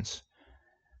that Yeah. sense.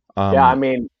 Yeah. I Um,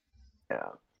 mean, yeah.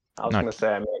 I was gonna not say.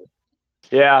 I mean,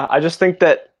 Yeah, I just think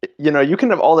that you can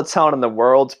have all the talent in the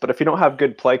world, but if you don't have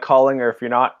good play calling or if you're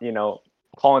not,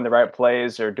 calling the right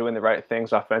plays or doing the right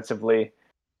things offensively,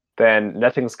 then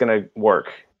nothing's going to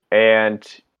work. And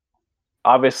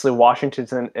obviously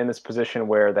Washington's in this position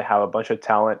where they have a bunch of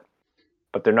talent,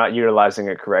 but they're not utilizing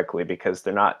it correctly because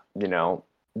they're not,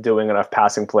 doing enough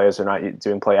passing plays, they're not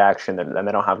doing play action, and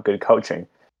they don't have good coaching.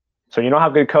 So you don't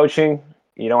have good coaching,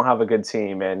 you don't have a good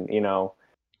team, and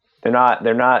they're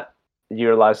not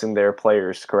utilizing their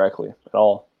players correctly at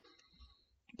all.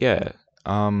 Yeah.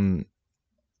 Um,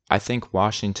 I think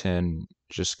Washington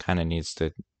just kind of needs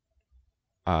to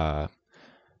uh,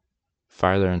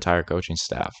 fire their entire coaching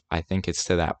staff. I think it's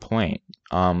to that point.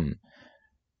 Um,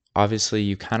 Obviously,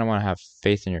 you kind of want to have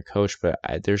faith in your coach, but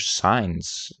there's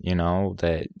signs,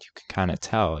 that you can kind of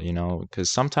tell, because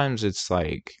sometimes it's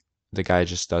like the guy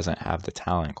just doesn't have the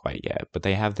talent quite yet, but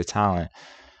they have the talent,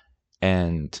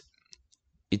 and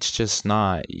he's just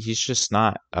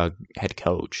not a head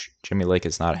coach. Jimmy Lake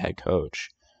is not a head coach.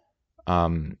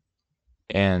 Um,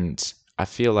 and I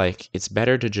feel like it's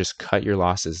better to just cut your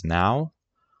losses now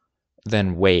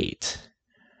than wait.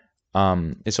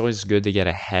 It's always good to get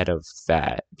ahead of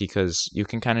that because you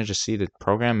can kind of just see the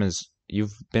program is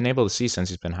you've been able to see since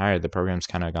he's been hired, the program's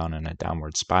kind of gone in a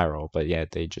downward spiral, but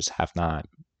yet they just have not,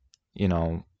 you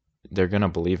know, they're gonna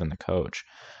believe in the coach.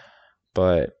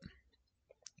 But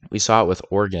we saw it with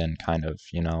Oregon kind of,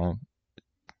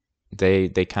 they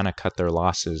kind of cut their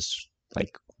losses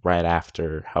like right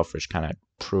after Helfrich kind of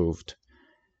proved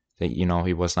that,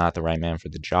 he was not the right man for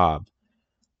the job.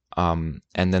 And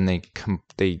then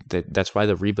that's why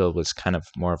the rebuild was kind of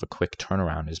more of a quick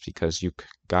turnaround is because you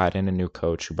got in a new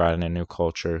coach who brought in a new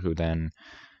culture who then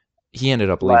he ended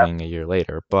up Left leaving a year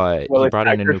later, but he Willie brought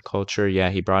in a new Taggart. culture. Yeah,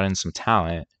 he brought in some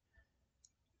talent,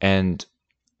 and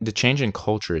the change in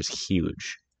culture is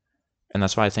huge. And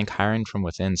that's why I think hiring from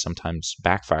within sometimes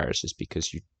backfires is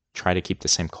because you try to keep the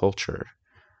same culture.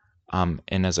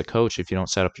 And as a coach, if you don't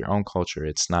set up your own culture,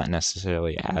 it's not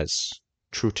necessarily as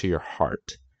true to your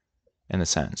heart in the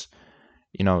sense.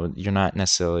 You're not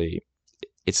necessarily,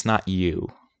 it's not you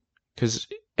because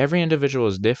every individual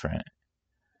is different,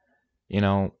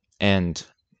 and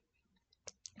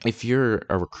if you're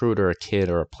a recruiter, a kid,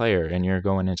 or a player, and you're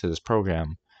going into this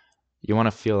program, you want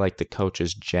to feel like the coach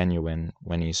is genuine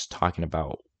when he's talking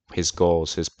about his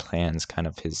goals, his plans, kind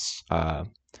of his, I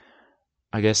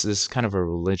guess this is kind of a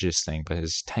religious thing, but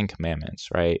his 10 commandments,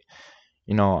 right?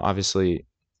 Obviously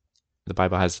the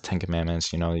Bible has the 10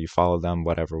 commandments, you follow them,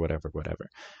 whatever, whatever, whatever.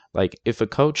 Like if a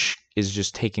coach is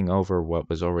just taking over what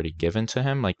was already given to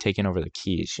him, like taking over the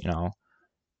keys,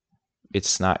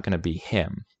 it's not going to be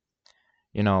him.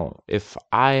 If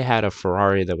I had a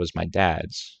Ferrari that was my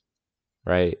dad's,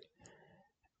 right?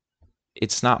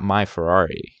 It's not my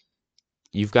Ferrari.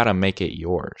 You've got to make it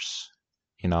yours,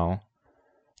 you know?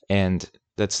 And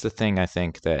that's the thing I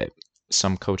think that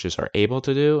some coaches are able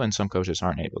to do and some coaches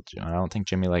aren't able to do. I don't think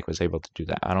Jimmy Lake was able to do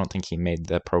that. I don't think he made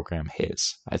the program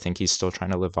his. I think he's still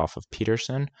trying to live off of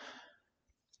Peterson,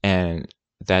 and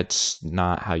that's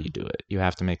not how you do it. You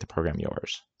have to make the program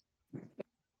yours.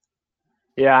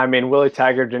 Yeah, I mean Willie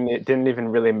Taggart didn't even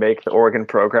really make the Oregon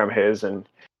program his, and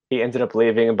he ended up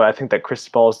leaving. But I think that Chris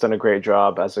Ball's done a great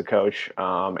job as a coach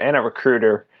and a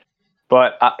recruiter.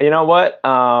 But you know what?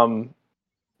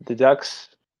 The Ducks,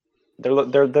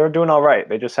 they're doing all right.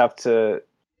 They just have to,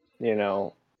 you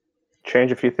know,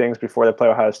 change a few things before they play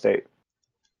Ohio State.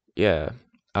 Yeah.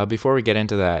 Before we get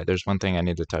into that, there's one thing I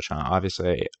need to touch on.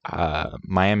 Obviously,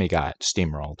 Miami got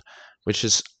steamrolled, which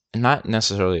is not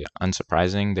necessarily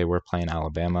unsurprising. They were playing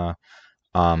Alabama.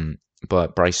 Um,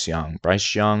 but Bryce Young,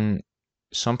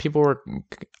 some people were,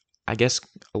 I guess,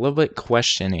 a little bit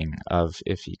questioning of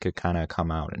if he could kind of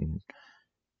come out and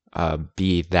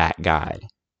be that guy,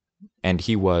 and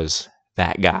he was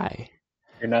that guy.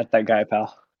 You're not that guy,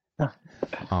 pal.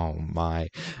 Oh my!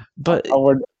 But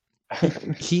Onward.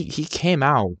 he came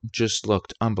out just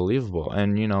looked unbelievable,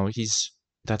 and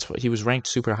that's what he was ranked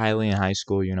super highly in high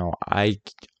school. I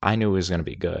knew he was gonna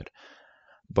be good.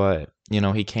 But,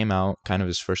 he came out kind of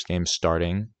his first game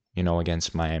starting,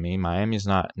 against Miami. Miami's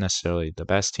not necessarily the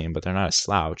best team, but they're not a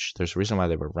slouch. There's a reason why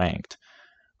they were ranked.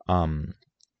 Um,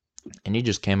 and he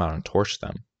just came out and torched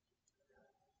them.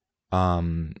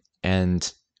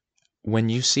 And when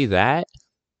you see that,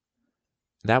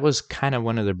 that was kind of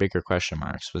one of their bigger question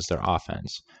marks was their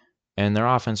offense. And their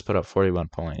offense put up 41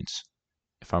 points,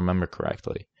 if I remember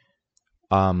correctly.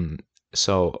 Um,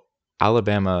 so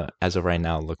Alabama, as of right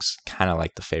now, looks kind of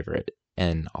like the favorite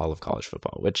in all of college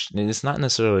football, which is not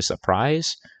necessarily a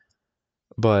surprise,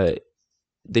 but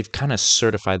they've kind of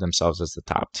certified themselves as the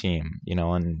top team,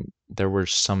 and there were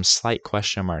some slight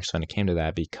question marks when it came to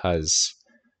that because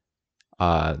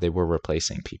they were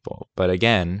replacing people. But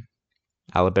again,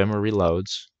 Alabama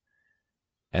reloads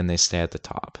and they stay at the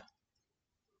top.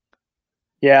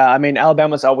 Yeah, I mean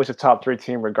Alabama's always a top three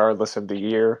team regardless of the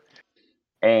year,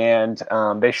 and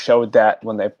they showed that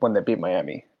when they beat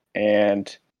Miami.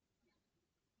 And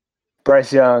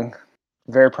Bryce Young,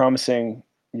 very promising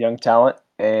young talent,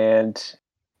 and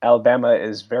Alabama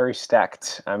is very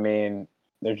stacked. I mean,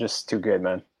 they're just too good,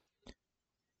 man.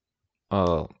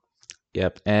 Oh,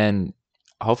 yep. And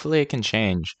hopefully it can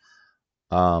change.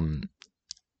 Um,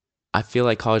 I feel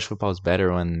like college football is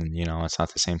better when, it's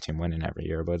not the same team winning every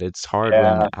year, but it's hard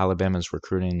when Yeah, Alabama's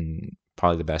recruiting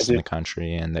probably the best in it- the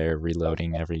country and they're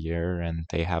reloading every year and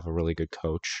they have a really good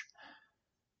coach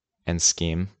and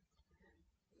scheme.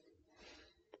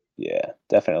 yeah,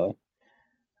 definitely.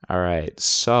 All right.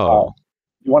 Uh, So,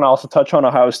 you want to also touch on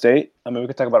Ohio State? I mean, we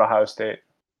could talk about Ohio State.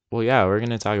 well, yeah, we're going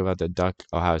to talk about the Duck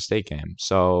Ohio State game.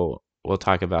 So, we'll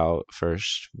talk about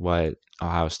first what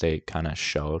Ohio State kind of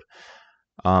showed.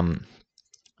 Um,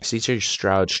 CJ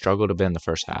Stroud struggled a bit in the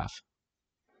first half.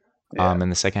 Yeah, In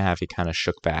the second half, he kind of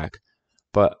shook back.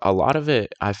 But a lot of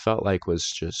it I felt like was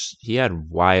just he had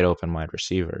wide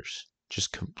receivers.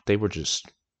 They were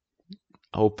just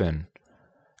open.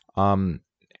 Um,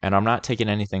 and I'm not taking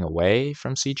anything away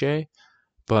from CJ,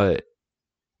 but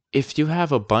if you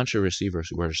have a bunch of receivers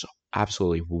who are just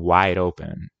absolutely wide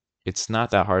open, it's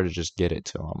not that hard to just get it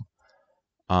to them.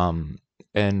 Um,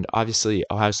 and obviously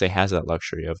Ohio State has that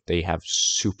luxury of they have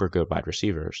super good wide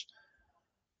receivers.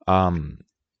 Um,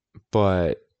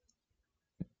 but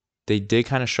they did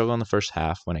kind of struggle in the first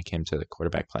half when it came to the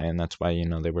quarterback play, and that's why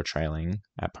they were trailing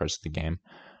at parts of the game.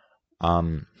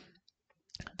 Um,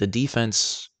 the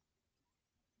defense,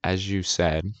 as you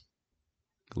said,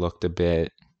 looked a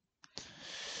bit.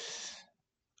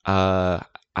 Uh,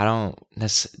 I don't.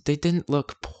 They didn't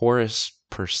look porous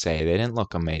per se. They didn't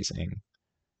look amazing.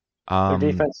 their Um,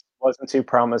 defense wasn't too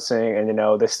promising,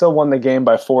 and they still won the game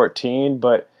by 14,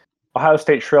 but Ohio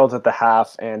State trailed at the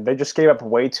half, and they just gave up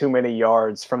way too many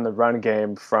yards from the run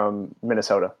game from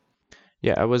Minnesota.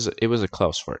 yeah, it was a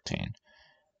close 14.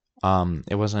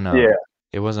 It wasn't a Yeah,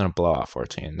 it wasn't a blowout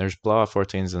 14. There's blowout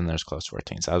 14s and there's close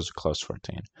 14s. That was a close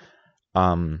 14.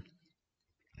 Um,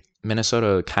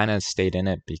 Minnesota kind of stayed in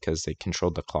it because they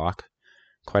controlled the clock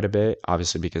quite a bit,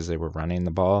 obviously because they were running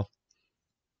the ball.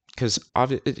 Because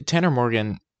Tanner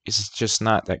Morgan is just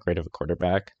not that great of a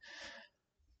quarterback.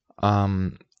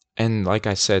 Um, and like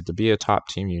I said, to be a top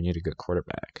team, you need a good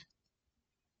quarterback.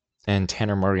 And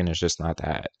Tanner Morgan is just not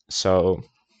that. So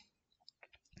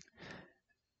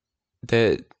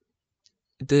the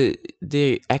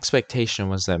the expectation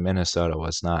was that Minnesota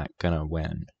was not gonna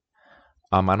win.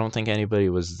 I don't think anybody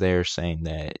was there saying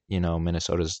that,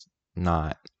 Minnesota's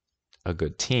not a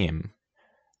good team.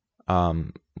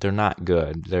 They're not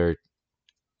good. They're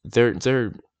they're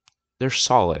they're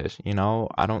solid,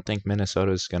 I don't think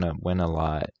Minnesota's gonna win a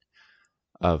lot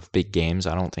of big games.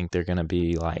 I don't think they're gonna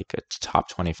be like a top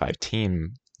 25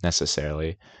 team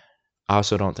necessarily. I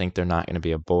also don't think they're not gonna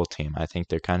be a bowl team. I think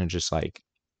they're kind of just like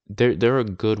they're a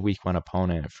good week one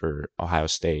opponent for Ohio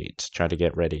State to try to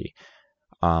get ready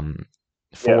um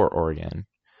yeah, for Oregon.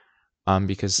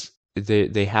 Because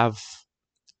they have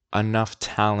enough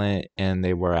talent and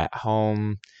they were at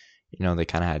home, they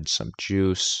kind of had some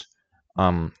juice.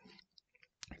 Um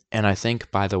And I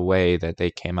think by the way that they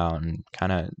came out and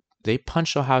kind of they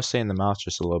punched Ohio State in the mouth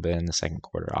just a little bit in the second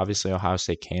quarter. Obviously, Ohio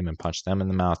State came and punched them in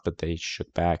the mouth, but they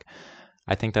shook back.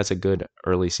 I think that's a good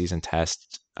early season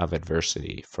test of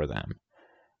adversity for them,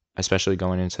 especially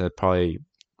going into probably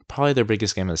their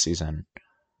biggest game of the season,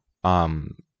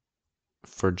 um,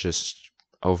 for just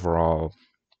overall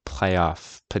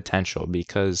playoff potential.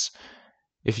 Because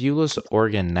if you lose to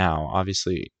Oregon now,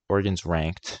 obviously Oregon's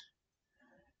ranked.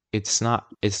 It's not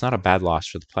a bad loss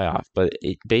for the playoff, but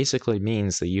it basically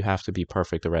means that you have to be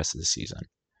perfect the rest of the season.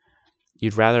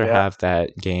 You'd rather yeah, have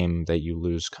that game that you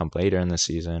lose come later in the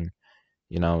season,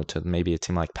 to maybe a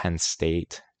team like Penn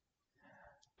State.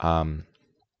 Um,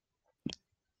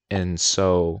 and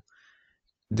so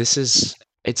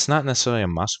it's not necessarily a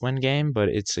must-win game, but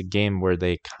it's a game where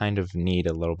they kind of need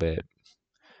a little bit.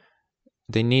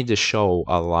 They need to show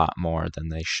a lot more than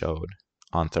they showed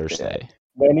on yeah. Thursday.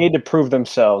 They need to prove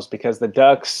themselves because the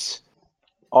Ducks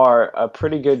are a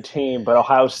pretty good team, but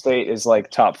Ohio State is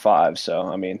like top five. So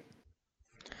I mean,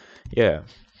 Yeah,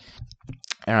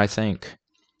 and I think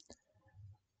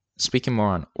speaking more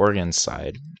on Oregon's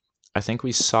side, I think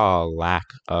we saw a lack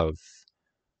of,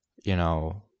 you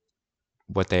know,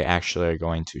 what they actually are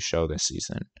going to show this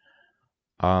season.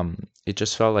 It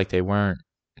just felt like they weren't.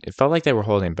 It felt like they were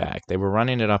holding back. They were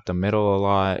running it up the middle a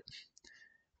lot,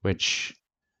 which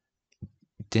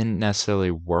didn't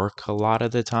necessarily work a lot of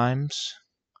the times.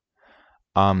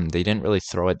 They didn't really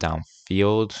throw it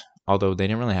downfield, although they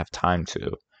didn't really have time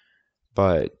to.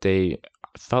 But they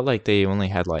felt like they only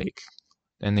had like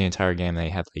in the entire game they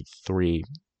had like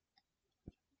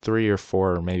three or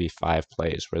four or maybe five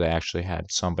plays where they actually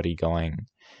had somebody going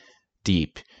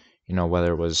deep,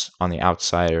 whether it was on the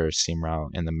outside or a seam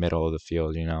route in the middle of the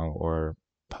field, or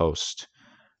post.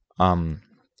 Um,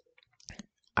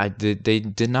 they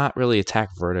did not really attack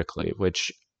vertically,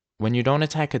 which when you don't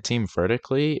attack a team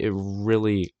vertically, it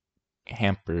really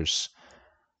hampers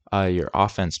your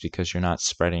offense because you're not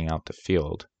spreading out the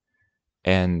field,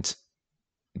 and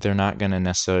they're not going to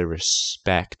necessarily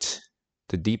respect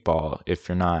the deep ball if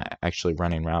you're not actually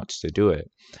running routes to do it.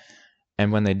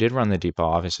 And when they did run the deep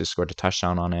ball, obviously scored a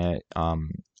touchdown on it.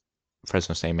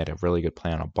 Fresno State made a really good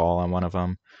play on a ball on one of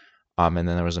them. And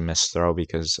then there was a missed throw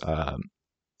because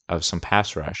of some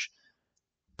pass rush.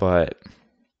 But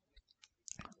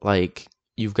like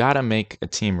you've got to make a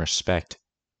team respect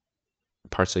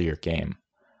parts of your game.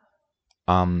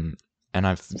 Um, and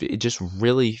it just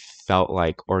really felt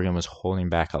like Oregon was holding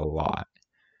back a lot.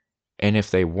 And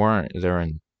if they weren't, they're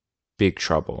in big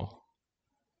trouble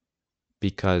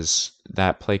because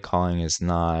that play calling is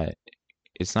not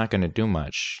it's not going to do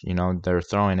much. They're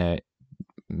throwing it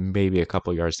maybe a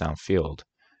couple yards downfield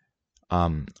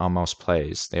on most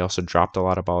plays. They also dropped a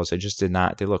lot of balls. They just did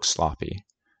not. They looked sloppy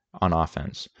on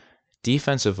offense.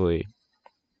 Defensively,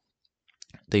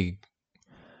 they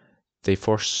they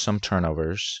forced some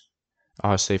turnovers.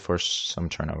 Ohio State forced some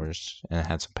turnovers and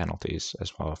had some penalties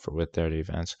as well for with their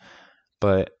defense.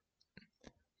 But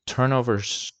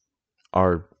turnovers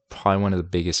are probably one of the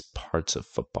biggest parts of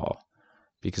football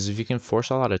because if you can force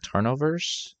a lot of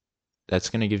turnovers, that's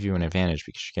going to give you an advantage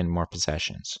because you're getting more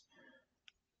possessions.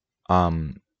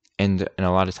 Um, and a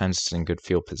lot of times it's in good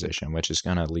field position, which is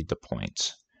going to lead to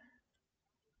points.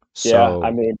 Yeah,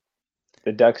 I So mean,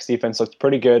 the Ducks defense looks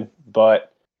pretty good,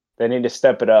 but they need to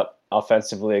step it up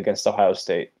offensively against Ohio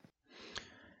State.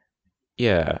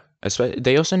 yeah,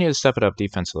 they also need to step it up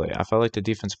defensively. I felt like the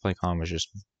defensive play calling was just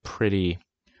pretty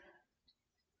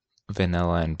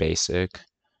vanilla and basic.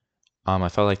 I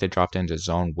felt like they dropped into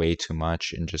zone way too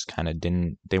much and just kind of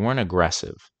didn't. They weren't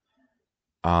aggressive.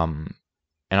 Um,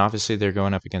 and obviously they're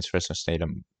going up against Fresno State,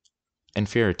 an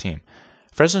inferior team.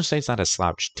 Fresno State's not a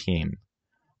slouch team.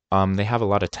 They have a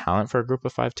lot of talent for a group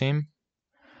of five team.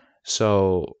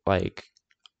 So like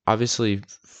obviously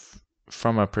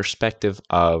from a perspective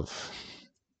of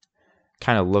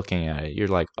kind of looking at it, you're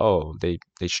like, oh, they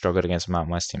struggled against a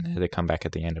Mountain West team. They come back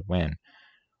at the end and win.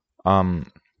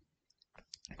 Um,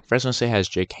 Fresno State has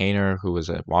Jake Hayner, who was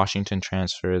a Washington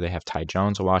transfer. They have Ty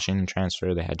Jones, a Washington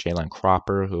transfer. They had Jalen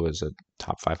Cropper, who was a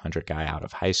top 500 guy out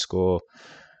of high school.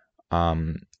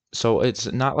 Um, so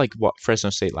it's not like what Fresno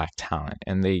State lacked talent,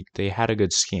 and they had a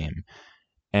good scheme.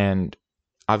 And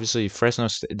obviously, Fresno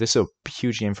State, this is a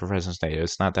huge game for Fresno State.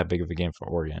 It's not that big of a game for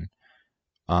Oregon.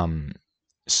 Um,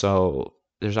 so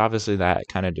there's obviously that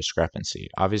kind of discrepancy.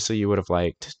 Obviously, you would have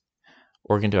liked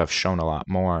Oregon to have shown a lot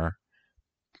more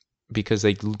because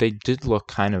they did look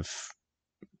kind of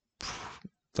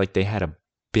like they had a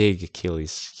big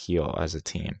Achilles heel as a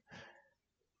team.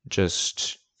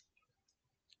 Just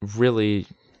really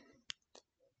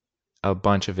a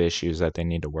bunch of issues that they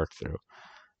need to work through.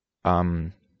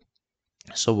 Um,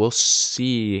 so we'll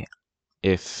see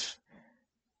if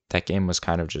that game was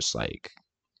kind of just like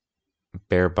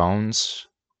bare bones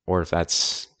or if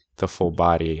that's the full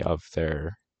body of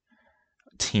their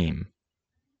team.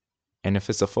 And if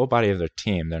it's the full body of their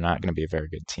team, they're not going to be a very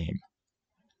good team.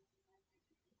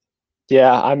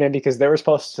 Yeah, I mean, because they were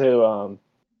supposed to,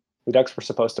 the Ducks were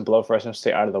supposed to blow Fresno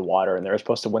State out of the water, and they were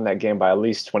supposed to win that game by at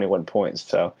least 21 points.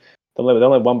 So they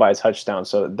only won by a touchdown.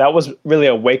 So that was really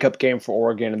a wake up game for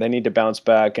Oregon, and they need to bounce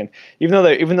back. And even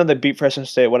though they beat Fresno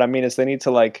State, what I mean is they need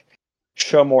to like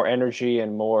show more energy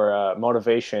and more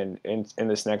motivation in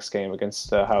this next game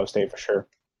against Ohio State for sure.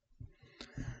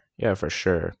 Yeah, for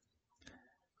sure.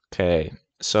 Okay,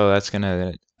 so that's going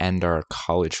to end our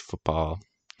college football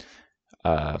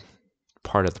uh,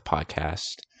 part of the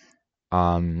podcast.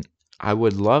 Um, I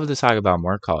would love to talk about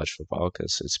more college football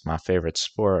because it's my favorite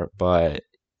sport, but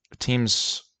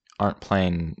teams aren't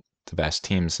playing the best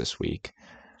teams this week.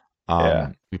 Yeah,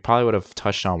 We probably would have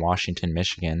touched on Washington,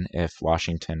 Michigan if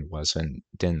Washington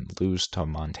didn't lose to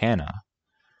Montana.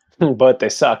 but they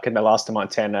suck, and they lost to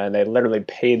Montana, and they literally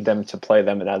paid them to play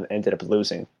them, and ended up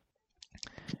losing.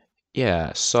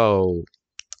 Yeah, so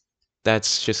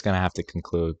that's just gonna have to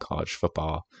conclude college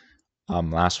football.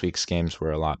 Last week's games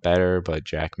were a lot better, but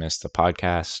Jack missed the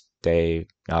podcast day.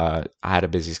 I had a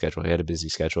busy schedule. He had a busy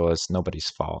schedule. It's nobody's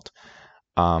fault.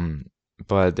 Um,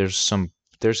 but there's going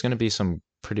to be some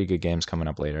pretty good games coming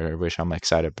up later, which I'm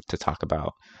excited to talk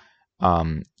about.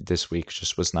 This week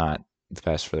just was not the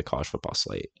best for the college football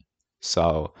slate.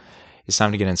 So it's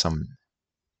time to get in some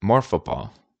more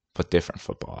football, but different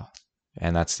football,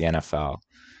 and that's the NFL.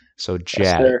 So Yes,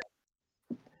 Jack, sir.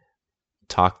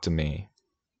 talk to me.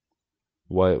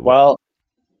 What? Well,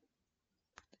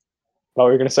 what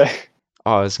were you gonna say?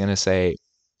 Oh, I was gonna say,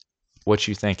 what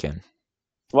you thinking?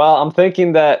 Well, I'm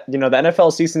thinking that the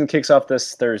NFL season kicks off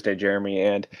this Thursday, Jeremy,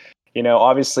 and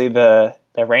obviously the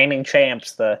reigning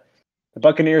champs, the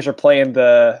Buccaneers are playing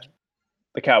the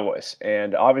Cowboys,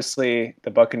 and obviously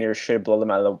the Buccaneers should blow them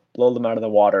out of the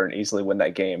water and easily win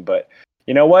that game. But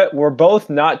you know what? We're both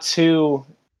not too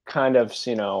kind of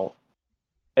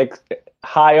ex-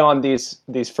 high on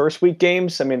these first week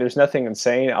games. I mean, there's nothing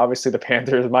insane. Obviously,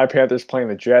 my Panthers playing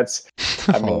the Jets.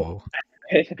 I mean, Oh,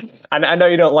 I know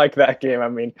you don't like that game. I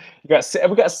mean, we got Sam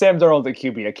Darnold at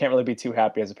QB. I can't really be too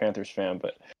happy as a Panthers fan,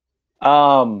 but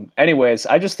anyways,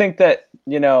 I just think that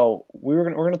we're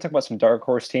gonna talk about some dark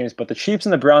horse teams, but the Chiefs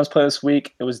and the Browns play this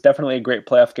week. It was definitely a great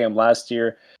playoff game last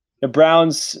year. The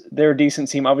Browns, they're a decent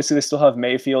team. Obviously, they still have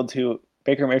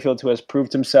Baker Mayfield, who has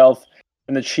proved himself,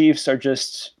 and the Chiefs are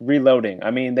just reloading.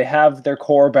 I mean, they have their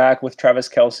core back with Travis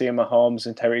Kelce and Mahomes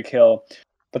and Tyreek Hill,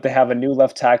 but they have a new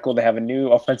left tackle, they have a new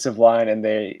offensive line, and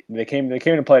they came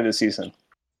to play this season.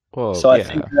 well, So I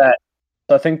think yeah.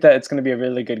 that it's going to be a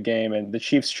really good game, and the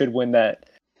Chiefs should win that.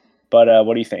 But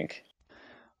what do you think?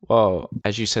 Well,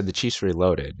 as you said, the Chiefs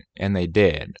reloaded, and they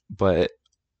did, but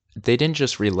they didn't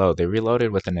just reload. They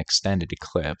reloaded with an extended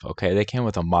clip. Okay, they came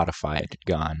with a modified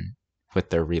gun with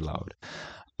their reload.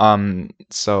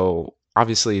 So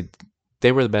obviously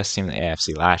they were the best team in the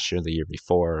AFC last year, the year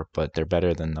before, but they're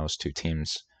better than those two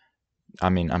teams. I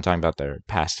mean, I'm talking about their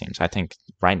past teams. I think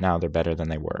right now they're better than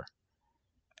they were.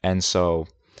 And so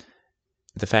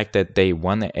the fact that they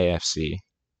won the AFC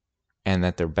and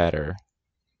that they're better,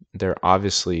 they're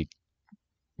obviously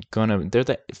they're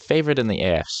the favorite in the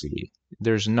AFC.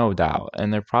 There's no doubt.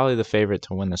 And they're probably the favorite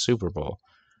to win the Super Bowl.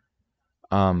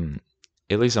 Um,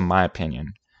 at least in my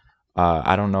opinion.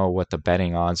 I don't know what the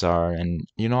betting odds are, and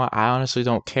I honestly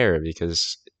don't care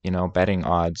because betting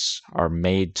odds are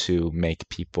made to make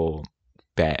people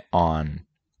bet on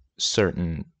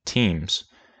certain teams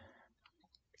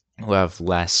who have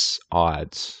less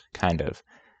odds, kind of.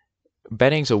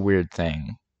 Betting's a weird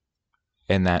thing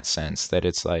in that sense that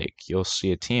it's like you'll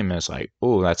see a team and it's like,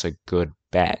 oh, that's a good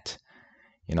bet.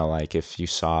 Like if you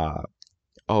saw,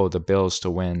 oh, the Bills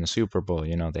to win the Super Bowl,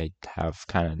 they have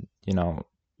kind of,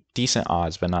 decent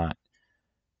odds, but not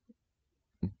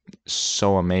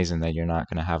so amazing that you're not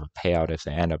going to have a payout if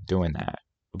they end up doing that.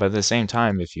 But at the same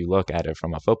time, if you look at it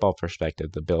from a football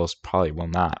perspective, the Bills probably will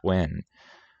not win.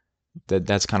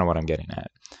 That's kind of what I'm getting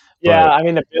at. Yeah, But I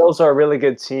mean the Bills are a really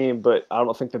good team, but I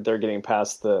don't think that they're getting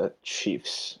past the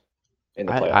Chiefs in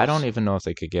the I don't playoffs. even know if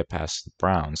they could get past the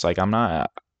Browns. Like I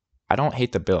don't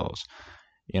hate the Bills,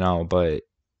 but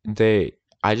they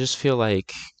I just feel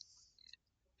like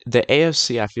the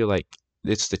AFC, I feel like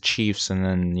it's the Chiefs and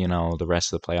then, the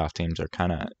rest of the playoff teams are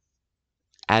kind of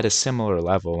at a similar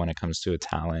level when it comes to a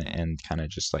talent and kind of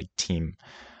just like team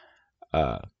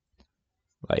uh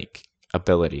like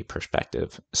ability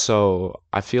perspective. So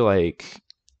I feel like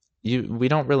we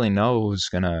don't really know who's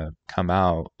gonna come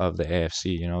out of the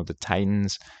AFC. The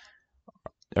Titans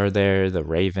are there, the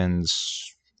Ravens,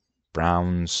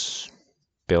 Browns,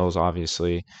 Bills,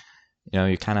 obviously.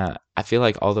 You kind of I feel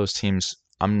like all those teams.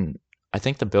 I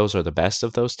think the Bills are the best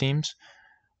of those teams,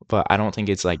 but I don't think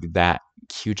it's like that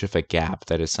huge of a gap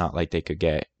that it's not like they could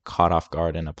get caught off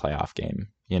guard in a playoff game.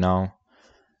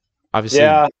 Obviously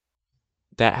Yeah,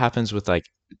 that happens with like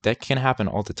that can happen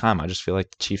all the time. I just feel like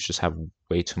the Chiefs just have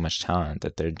way too much talent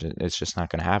that it's just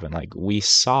not going to happen. Like we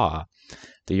saw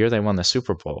the year they won the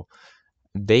Super Bowl,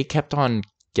 they kept on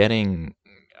getting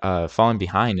falling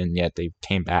behind, and yet they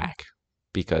came back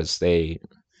because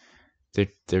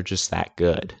they're just that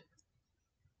good.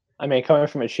 I mean coming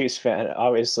from a Chiefs fan,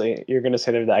 obviously you're going to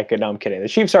say they're that good. No, I'm kidding. The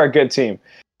Chiefs are a good team.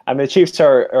 I mean the Chiefs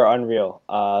are unreal.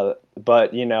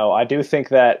 But I do think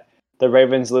that the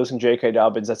Ravens losing J.K.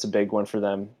 Dobbins, that's a big one for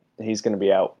them. He's going to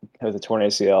be out with a torn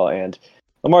ACL, and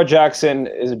Lamar Jackson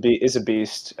is a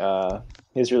beast.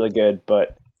 He's really good,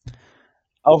 but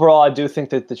overall, I do think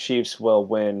that the Chiefs will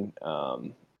win the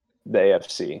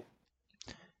AFC.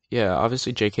 Yeah,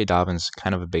 obviously J.K. Dobbins is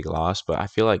kind of a big loss, but I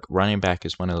feel like running back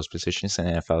is one of those positions in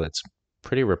the NFL that's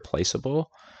pretty replaceable.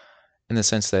 in the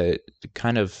sense that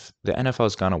kind of the NFL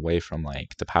has gone away from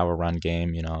like the power run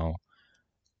game,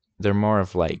 they're more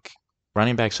of like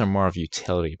running backs are more of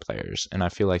utility players, and I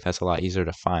feel like that's a lot easier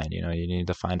to find. You need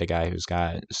to find a guy who's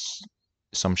got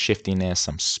some shiftiness,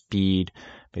 some speed,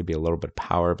 maybe a little bit of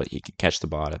power, but he can catch the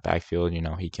ball out of the backfield.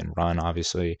 He can run,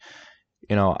 obviously.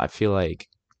 I feel like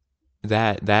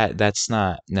that's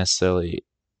not necessarily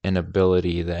an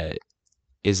ability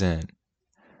isn't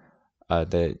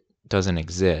that doesn't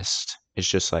exist. It's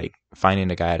just like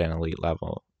finding a guy at an elite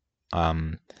level.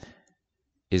 Um,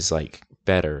 is like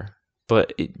better.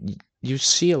 But you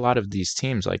see a lot of these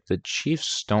teams, like the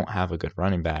Chiefs don't have a good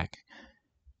running back,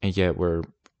 and yet we're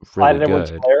really Clyde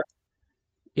Edwards good. Helaire.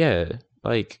 Yeah,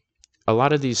 like a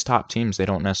lot of these top teams, they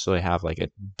don't necessarily have like a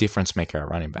difference maker at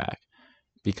running back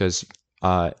because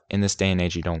in this day and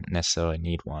age, you don't necessarily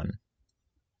need one.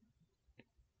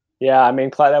 Yeah, I mean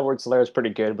Clyde Edwards Helaire is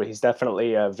pretty good, but he's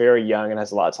definitely very young and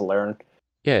has a lot to learn.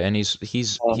 Yeah, and he's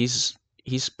Um, he's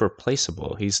he's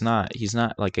replaceable. He's not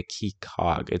like a key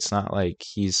cog. It's not like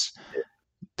he's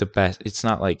the best. It's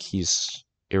not like he's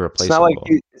irreplaceable.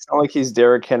 it's not like he's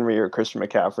Derrick Henry or Christian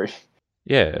McCaffrey.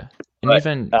 Yeah. And But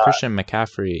even Christian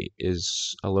McCaffrey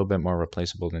is a little bit more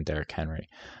replaceable than Derrick Henry.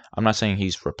 I'm not saying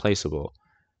he's replaceable,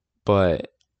 but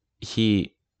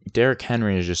he Derrick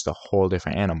Henry is just a whole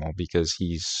different animal because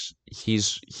he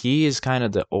is kind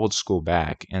of the old school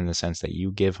back in the sense that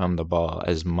you give him the ball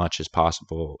as much as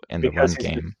possible in the run because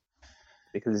game.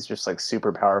 he's just like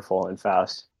super powerful and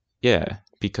fast. Yeah,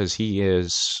 because he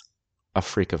is a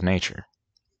freak of nature.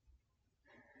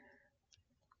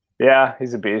 Yeah,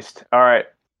 he's a beast. All right.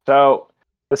 So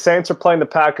the Saints are playing the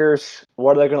Packers.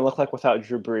 What are they going to look like without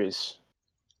Drew Brees?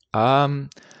 Um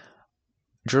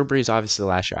Drew Brees obviously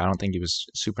last year I don't think he was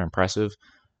super impressive.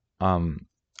 Um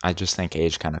I just think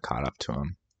age kind of caught up to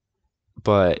him.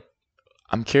 But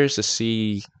I'm curious to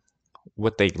see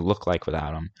what they look like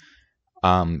without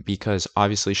him. Because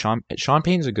obviously Sean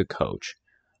Payton's a good coach.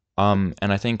 And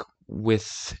I think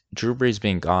with Drew Brees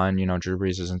being gone, Drew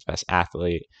Brees isn't the best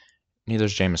athlete. Neither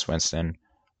is Jameis Winston.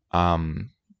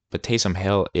 But Taysom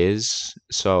Hill is.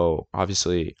 So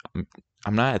obviously,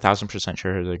 I'm not 1,000%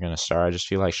 sure who they're going to start. I just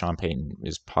feel like Sean Payton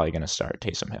is probably going to start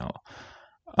Taysom Hill.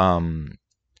 Um,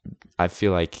 I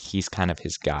feel like he's kind of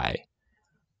his guy.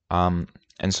 Um,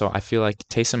 and so I feel like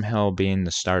Taysom Hill being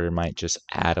the starter might just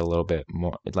add a little bit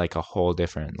more, like a whole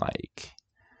different like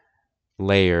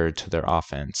layer to their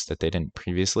offense that they didn't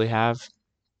previously have.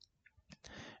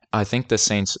 I think the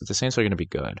Saints are going to be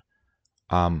good.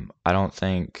 I don't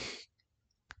think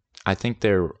I think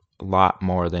they're a lot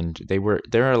more than they were.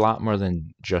 They're a lot more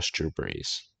than just Drew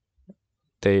Brees.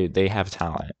 They have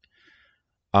talent.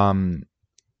 Um,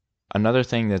 Another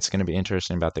thing that's going to be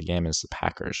interesting about the game is the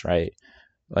Packers, right?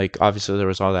 Like obviously there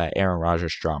was all that Aaron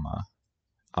Rodgers drama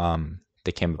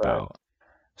that came Right. about.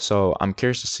 So I'm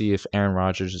curious to see if Aaron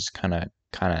Rodgers is kind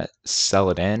of sell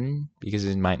it in because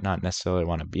he might not necessarily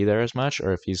want to be there as much,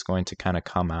 or if he's going to kind of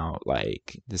come out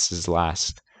like this is his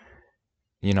last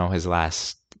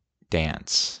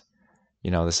dance.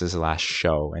 This is his last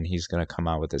show, and he's gonna come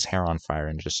out with his hair on fire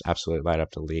and just absolutely light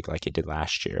up the league like he did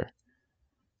last year.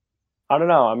 I don't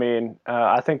know. I mean,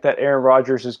 I think that Aaron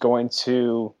Rodgers is going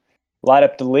to light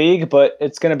up the league, but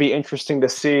it's going to be interesting to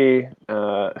see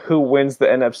who wins the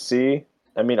NFC.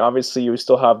 I mean, obviously, you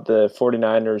still have the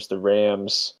 49ers, the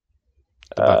Rams,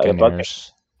 The the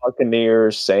Buccaneers,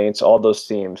 Buccaneers, Saints, all those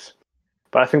teams.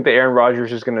 But I think that Aaron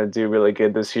Rodgers is going to do really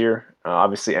good this year.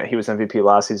 Obviously, he was MVP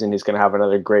last season. He's going to have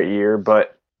another great year,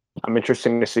 but I'm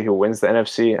interested to see who wins the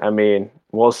NFC. I mean,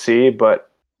 we'll see,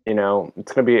 but it's going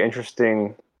to be an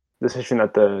interesting decision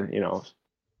that the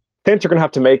Saints are going to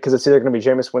have to make because it's either going to be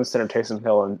Jameis Winston or Taysom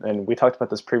Hill, and we talked about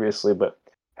this previously, but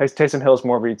Taysom Hill is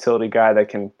more of a utility guy that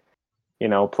can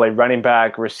play running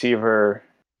back, receiver,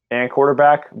 and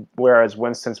quarterback, whereas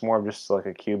Winston's more of just like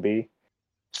a QB. yeah,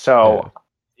 So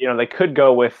they could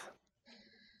go with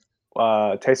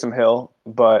Taysom Hill,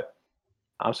 but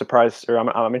I'm surprised, or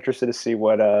I'm interested to see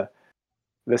what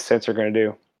the Saints are going to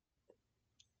do.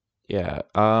 yeah.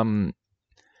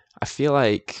 I feel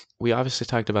like we obviously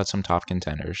talked about some top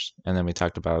contenders, and then we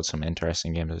talked about some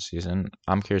interesting games this season.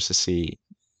 I'm curious to see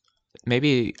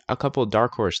maybe a couple of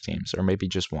dark horse teams, or maybe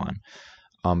just one.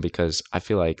 Because I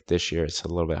feel like this year it's a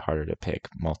little bit harder to pick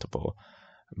multiple.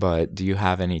 But do you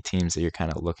have any teams that you're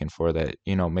kind of looking for that,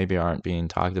 maybe aren't being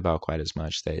talked about quite as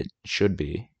much that should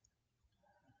be?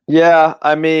 Yeah,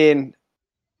 I mean,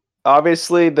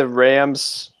 obviously the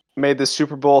Rams made the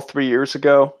Super Bowl 3 years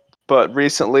ago, but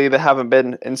recently they haven't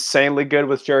been insanely good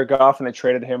with Jared Goff, and they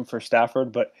traded him for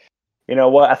Stafford. But you know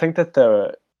what? I think that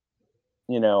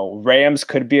Rams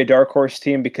could be a dark horse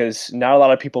team because not a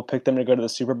lot of people pick them to go to the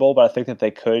Super Bowl, but I think that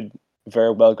they could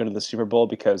very well go to the Super Bowl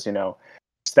because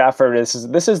Stafford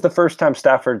this is the first time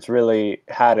Stafford's really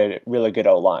had a really good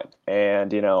O line,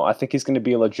 and I think he's going to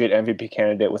be a legit MVP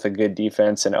candidate with a good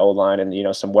defense and O line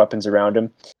and some weapons around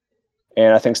him.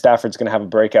 And I think Stafford's going to have a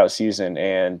breakout season,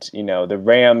 and the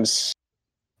Rams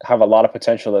have a lot of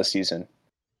potential this season.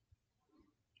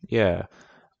 Yeah.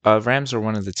 Rams are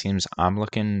one of the teams I'm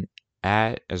looking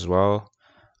at as well.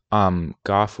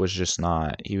 Goff was just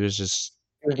not. He was just.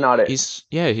 He's not it. He's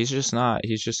yeah. He's just not.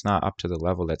 He's just not up to the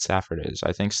level that Stafford is.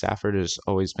 I think Stafford has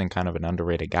always been kind of an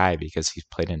underrated guy because he's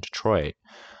played in Detroit.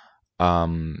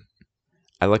 Um,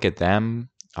 I look at them.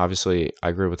 Obviously, I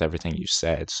agree with everything you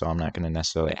said, so I'm not going to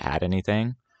necessarily add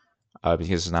anything because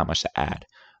there's not much to add.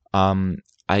 Um,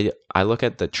 I look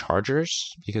at the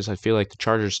Chargers because I feel like the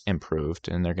Chargers improved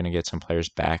and they're going to get some players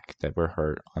back that were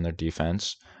hurt on their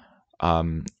defense.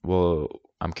 Well,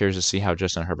 I'm curious to see how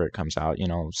Justin Herbert comes out.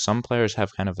 Some players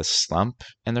have kind of a slump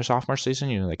in their sophomore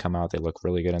season. They come out, they look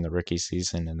really good in the rookie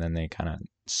season, and then they kind of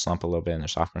slump a little bit in their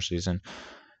sophomore season.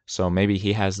 So maybe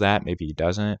he has that, maybe he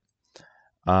doesn't.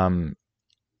 Um,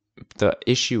 the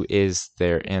issue is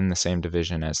they're in the same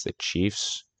division as the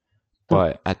Chiefs,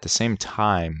 but at the same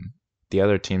time, the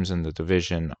other teams in the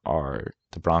division are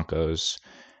the Broncos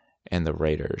and the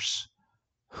Raiders,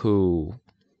 who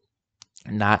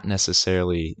not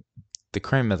necessarily the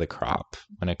cream of the crop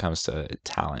when it comes to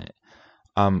talent.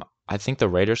 I think the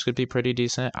Raiders could be pretty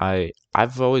decent.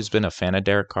 I've always been a fan of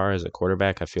Derek Carr as a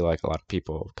quarterback. I feel like a lot of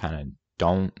people kind of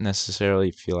don't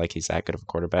necessarily feel like he's that good of a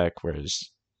quarterback, whereas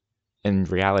in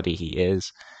reality he is.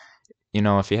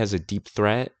 If he has a deep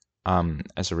threat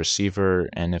as a receiver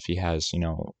and if he has,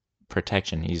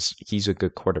 protection, he's a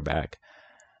good quarterback.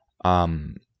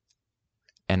 Um,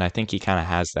 and I think he kind of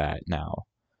has that now.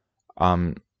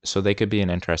 Um, so they could be an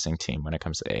interesting team when it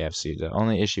comes to the AFC. The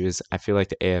only issue is I feel like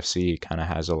the AFC kind of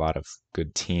has a lot of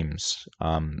good teams.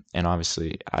 And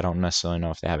obviously, I don't necessarily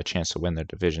know if they have a chance to win their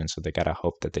division, so they got to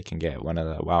hope that they can get one of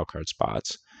the wild card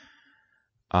spots.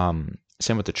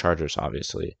 Same with the Chargers,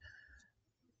 obviously.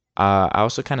 I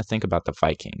also kind of think about the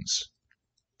Vikings.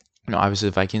 Obviously,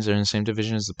 the Vikings are in the same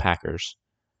division as the Packers.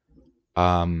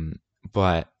 Um,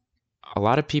 but a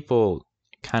lot of people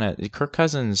kind of Kirk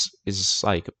Cousins is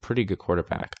like a pretty good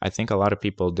quarterback. I think a lot of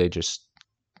people they just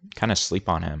kind of sleep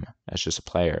on him as just a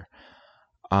player.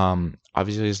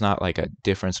 Obviously he's not like a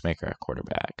difference maker at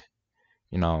quarterback.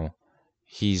 You know,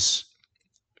 he's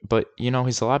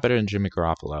he's a lot better than Jimmy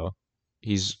Garoppolo.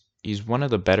 He's one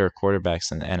of the better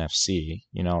quarterbacks in the NFC.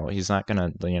 He's not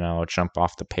gonna jump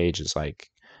off the page as like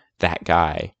that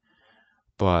guy,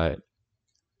 but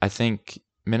I think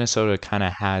Minnesota kind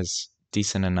of has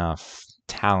decent enough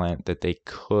talent that they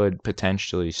could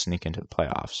potentially sneak into the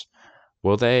playoffs.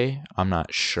 Will they? I'm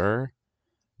not sure,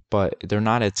 but they're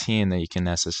not a team that you can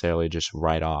necessarily just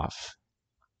write off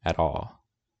at all.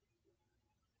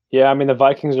 Yeah, I mean the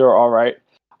Vikings are all right.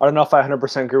 I don't know if I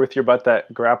 100% agree with you about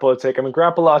that Garoppolo take. I mean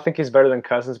Garoppolo, I think he's better than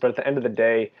Cousins, but at the end of the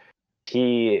day,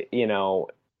 he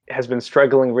has been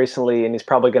struggling recently, and he's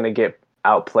probably going to get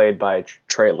outplayed by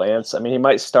Trey Lance. I mean, he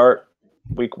might start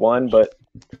week one, but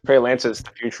Trey Lance is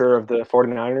the future of the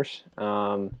 49ers.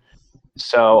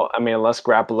 So I mean, unless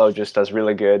Garoppolo just does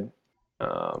really good,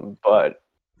 but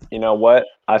you know what?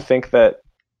 I think that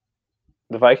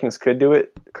the Vikings could do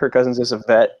it. Kirk Cousins is a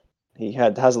vet. He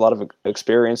has a lot of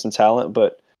experience and talent,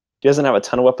 but he doesn't have a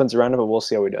ton of weapons around him. But we'll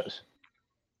see how he does.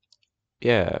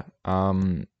 Yeah,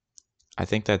 I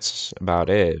think that's about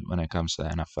it when it comes to the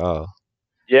NFL.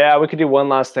 Yeah, we could do one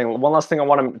last thing. One last thing I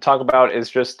want to talk about is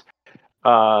just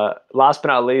last but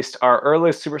not least, our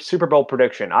early Super Bowl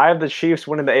prediction. I have the Chiefs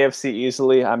winning the AFC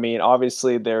easily. I mean,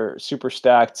 obviously they're super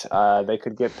stacked. They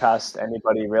could get past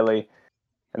anybody really,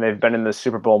 and they've been in the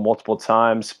Super Bowl multiple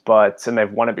times, and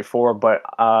they've won it before. But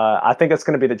I think it's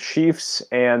going to be the Chiefs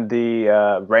and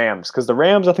the Rams because the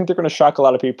Rams, I think they're going to shock a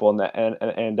lot of people, and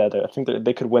I think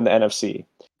they could win the NFC.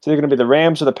 So they're going to be the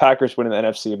Rams or the Packers winning the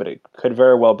NFC, but it could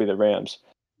very well be the Rams.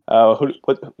 I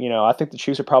think the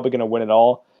Chiefs are probably going to win it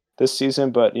all this season.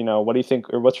 But what do you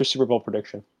think, or what's your Super Bowl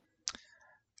prediction?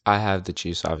 I have the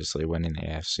Chiefs obviously winning the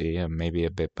AFC. I'm maybe a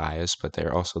bit biased, but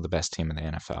they're also the best team in the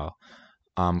NFL.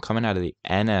 Coming out of the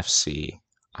NFC,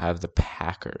 I have the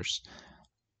Packers.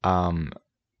 Um,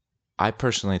 I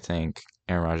personally think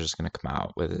Aaron Rodgers is going to come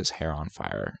out with his hair on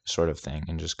fire, sort of thing,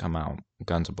 and just come out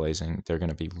guns blazing. They're going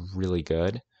to be really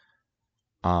good.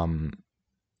 Um,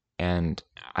 and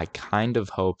I kind of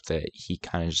hope that he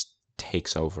kind of just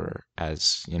takes over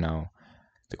as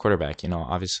the quarterback.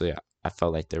 Obviously, I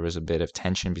felt like there was a bit of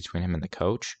tension between him and the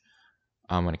coach.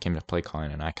 when it came to play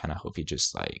calling, and I kind of hope he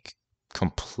just like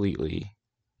completely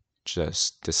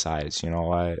just decides, you know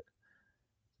what,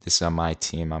 this is on my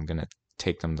team. I'm gonna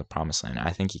take them to the promised land.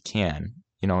 I think he can.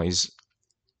 You know, he's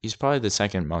probably the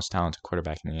second most talented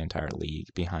quarterback in the entire league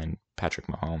behind Patrick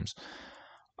Mahomes.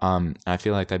 I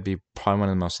feel like that'd be probably one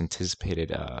of the most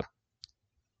anticipated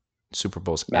Super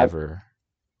Bowls Mat- ever.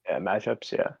 yeah,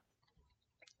 matchups. Yeah.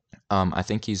 I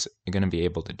think he's gonna be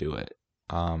able to do it.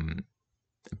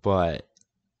 But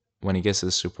when he gets to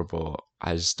the Super Bowl,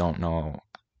 I just don't know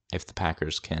if the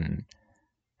Packers can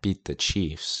beat the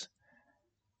Chiefs.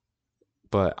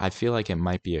 But I feel like it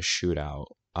might be a shootout,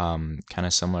 kind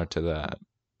of similar to the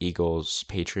Eagles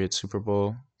Patriots Super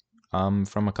Bowl,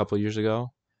 from a couple years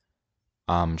ago.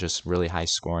 Just really high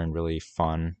scoring, really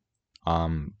fun.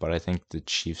 But I think the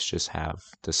Chiefs just have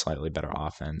the slightly better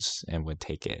offense and would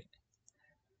take it.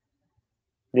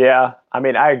 Yeah, I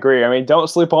mean, I agree. I mean, don't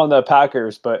sleep on the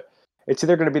Packers, but it's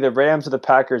either going to be the Rams or the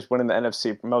Packers winning the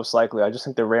NFC most likely. I just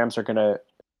think the Rams are going to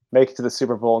make it to the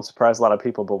Super Bowl and surprise a lot of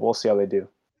people, but we'll see how they do.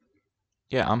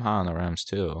 Yeah, I'm high on the Rams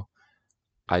too.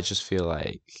 I just feel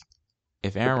like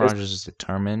if The Aaron Pist- Rodgers is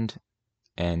determined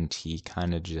and he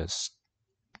kind of just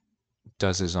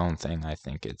does his own thing, I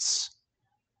think it's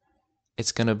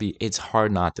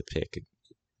hard not to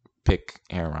pick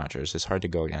Aaron Rodgers. It's hard to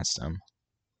go against him.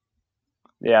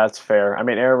 yeah, that's fair. I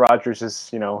mean, Aaron Rodgers is,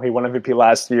 he won MVP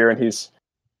last year and he's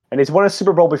won a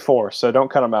Super Bowl before, so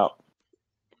don't cut him out.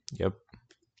 Yep.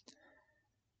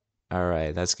 All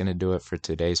right, that's going to do it for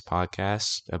today's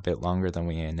podcast. A bit longer than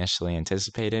we initially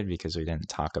anticipated because we didn't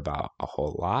talk about a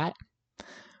whole lot,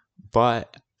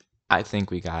 but I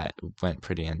think we went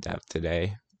pretty in depth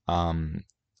today. Um,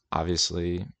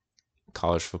 Obviously,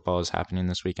 college football is happening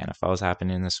this week, NFL is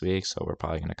happening this week, so we're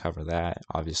probably going to cover that.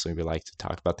 Obviously, we like to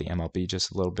talk about the MLB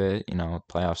just a little bit. You know,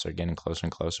 playoffs are getting closer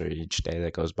and closer each day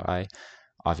that goes by,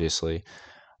 obviously,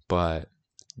 but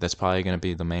that's probably going to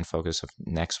be the main focus of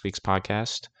next week's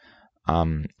podcast.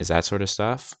 Is that sort of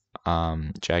stuff.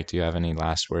 Jack, do you have any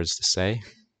last words to say?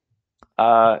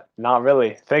 Not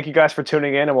really. Thank you guys for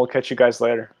tuning in, and we'll catch you guys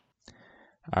later.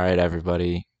 All right,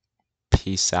 everybody.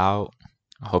 Peace out.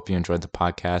 I hope you enjoyed the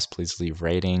podcast. Please leave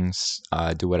ratings.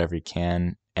 Do whatever you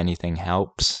can. Anything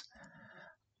helps.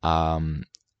 Um,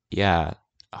 yeah.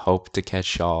 Hope to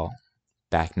catch y'all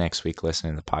back next week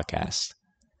listening to the podcast.